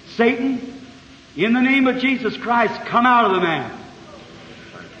 Satan, in the name of Jesus Christ, come out of the man.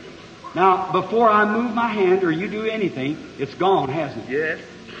 Now, before I move my hand or you do anything, it's gone, hasn't it? Yes.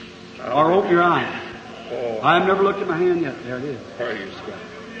 Or open your eyes. Oh. I've never looked at my hand yet. There it is. Praise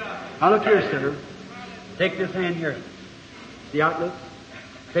God. Now look here, sir. Take this hand here. See how it looks?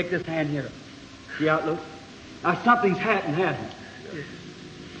 Take this hand here. See how it looks? Now something's happened, hasn't it?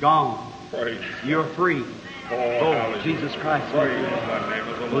 Gone. Praise. You're free. Oh, Jesus Christ. Praise the name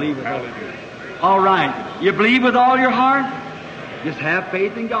of the Lord. Believe with all. Hallelujah. All right. You believe with all your heart? Just have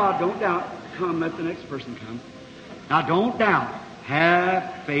faith in God. Don't doubt. Come, let the next person come. Now don't doubt.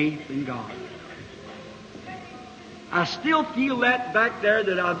 Have faith in God. I still feel that back there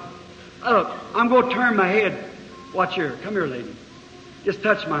that I'm going to turn my head. Watch here. Come here, lady. Just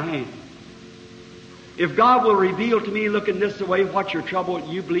touch my hand. If God will reveal to me, looking this way, what's your trouble,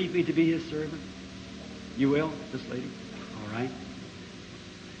 you believe me to be His servant? You will, this lady? All right.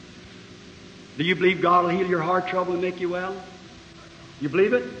 Do you believe God will heal your heart trouble and make you well? You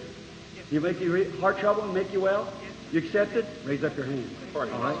believe it? He'll make your heart trouble and make you well? You accept it? Raise up your hand. All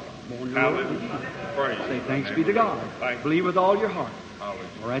right. Hallelujah. Praise. Say thanks be to God. Thank Believe with all your heart. Hallelujah.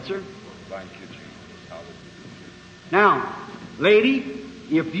 All right, sir? Thank you, Jesus. Hallelujah. Now, lady,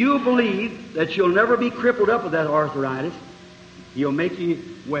 if you believe that you'll never be crippled up with that arthritis, He'll make you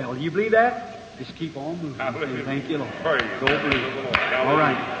well. You believe that? Just keep on moving. Hallelujah. Thank you, Lord. Praise. Go believe. Hallelujah. All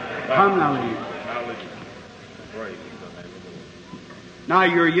right. Come now, lady. Hallelujah. Praise the name of the Lord. Now,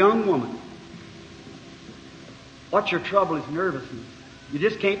 you're a young woman. What's your trouble is nervousness. You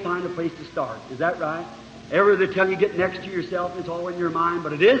just can't find a place to start. Is that right? Ever they tell you get next to yourself, it's all in your mind,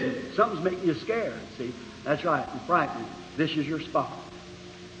 but it isn't. Something's making you scared. See? That's right. It's frightening. This is your spot.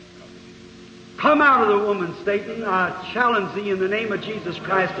 Come out of the woman, Satan. I challenge thee in the name of Jesus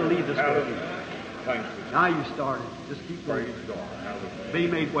Christ to leave this building. Thank you. Now you started. Just keep Praise going. God. Hallelujah. Be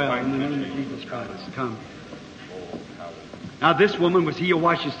made well in the name of Jesus Christ. Come. Oh, hallelujah. Now this woman was healed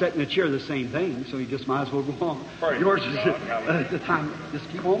while she's sitting in a chair, the same thing, so you just might as well go on. Praise Yours is God. the time. Just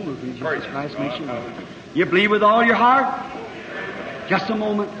keep on moving. Jesus Praise Christ God. makes you well. Hallelujah. You believe with all your heart? Just a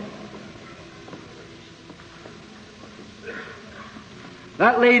moment.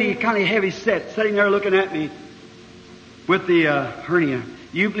 That lady, kind of heavy set, sitting there looking at me with the hernia.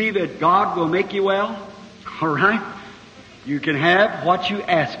 You believe that God will make you well? All right. You can have what you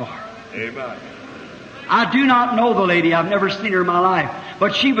ask for. Amen. I do not know the lady. I've never seen her in my life.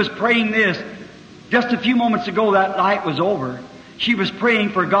 But she was praying this. Just a few moments ago, that light was over. She was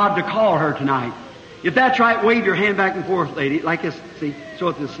praying for God to call her tonight. If that's right, wave your hand back and forth, lady, like this. See? So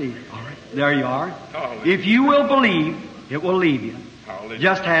at the sea. All right. There you are. Hallelujah. If you will believe, it will leave you. Hallelujah.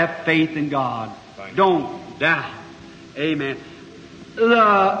 Just have faith in God. Thank you. Don't doubt. Amen.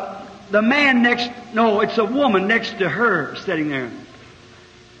 The the man it's a woman next to her sitting there,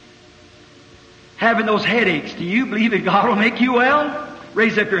 having those headaches. Do you believe that God will make you well?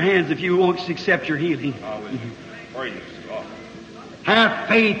 Raise up your hands if you won't accept your healing. Praise God. Have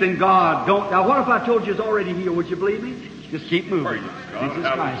faith in God. Now what if I told you it's already healed? Would you believe me? Just keep moving.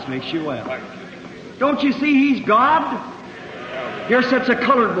 Jesus Christ makes you well. Don't you see He's God? Here sits a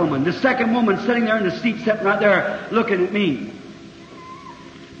colored woman. The second woman sitting there in the seat, sitting right there looking at me.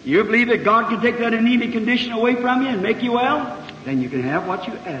 You believe that God can take that anemic condition away from you and make you well? Then you can have what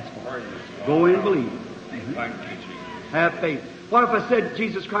you ask for. Go in and believe. Thank you, Jesus. Have faith. What if I said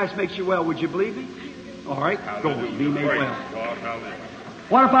Jesus Christ makes you well? Would you believe me? All right, go and be made well.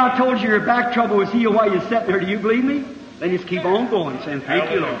 What if I told you your back trouble was healed while you sat there? Do you believe me? Then just keep on going, saying,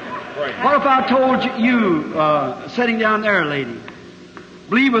 thank you, Lord. What if I told you, sitting down there, lady,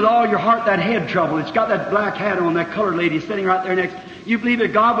 believe with all your heart that head trouble. It's got that black hat on, that colored lady sitting right there next. You believe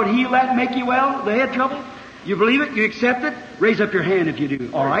that God would heal that and make you well, the head trouble? You believe it? You accept it? Raise up your hand if you do.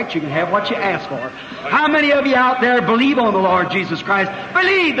 All right, you can have what you ask for. How many of you out there believe on the Lord Jesus Christ?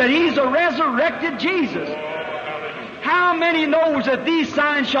 Believe that He's a resurrected Jesus. How many knows that these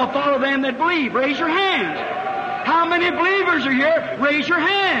signs shall follow them that believe? Raise your hands. How many believers are here? Raise your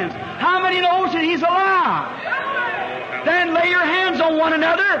hands. How many knows that He's alive? Then lay your hands on one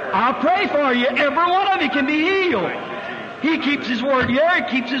another. I'll pray for you. Every one of you can be healed. He keeps His word here.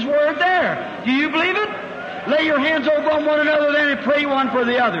 He keeps His word there. Do you believe it? Lay your hands over on one another then and pray one for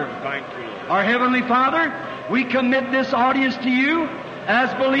the other. Thank you. Our Heavenly Father, we commit this audience to You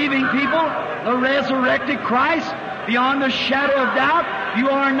as believing people, the resurrected Christ, beyond the shadow of doubt. You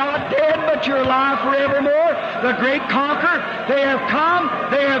are not dead, but You're alive forevermore. The great conqueror. They have come.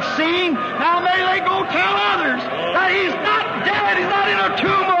 They have seen. Now may they go tell others that He's not dead. He's not in a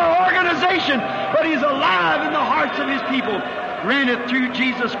tomb or organization, but He's alive in the hearts of His people. Grant it through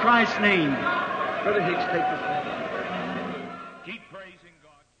Jesus Christ's name. Brother Hicks, take this.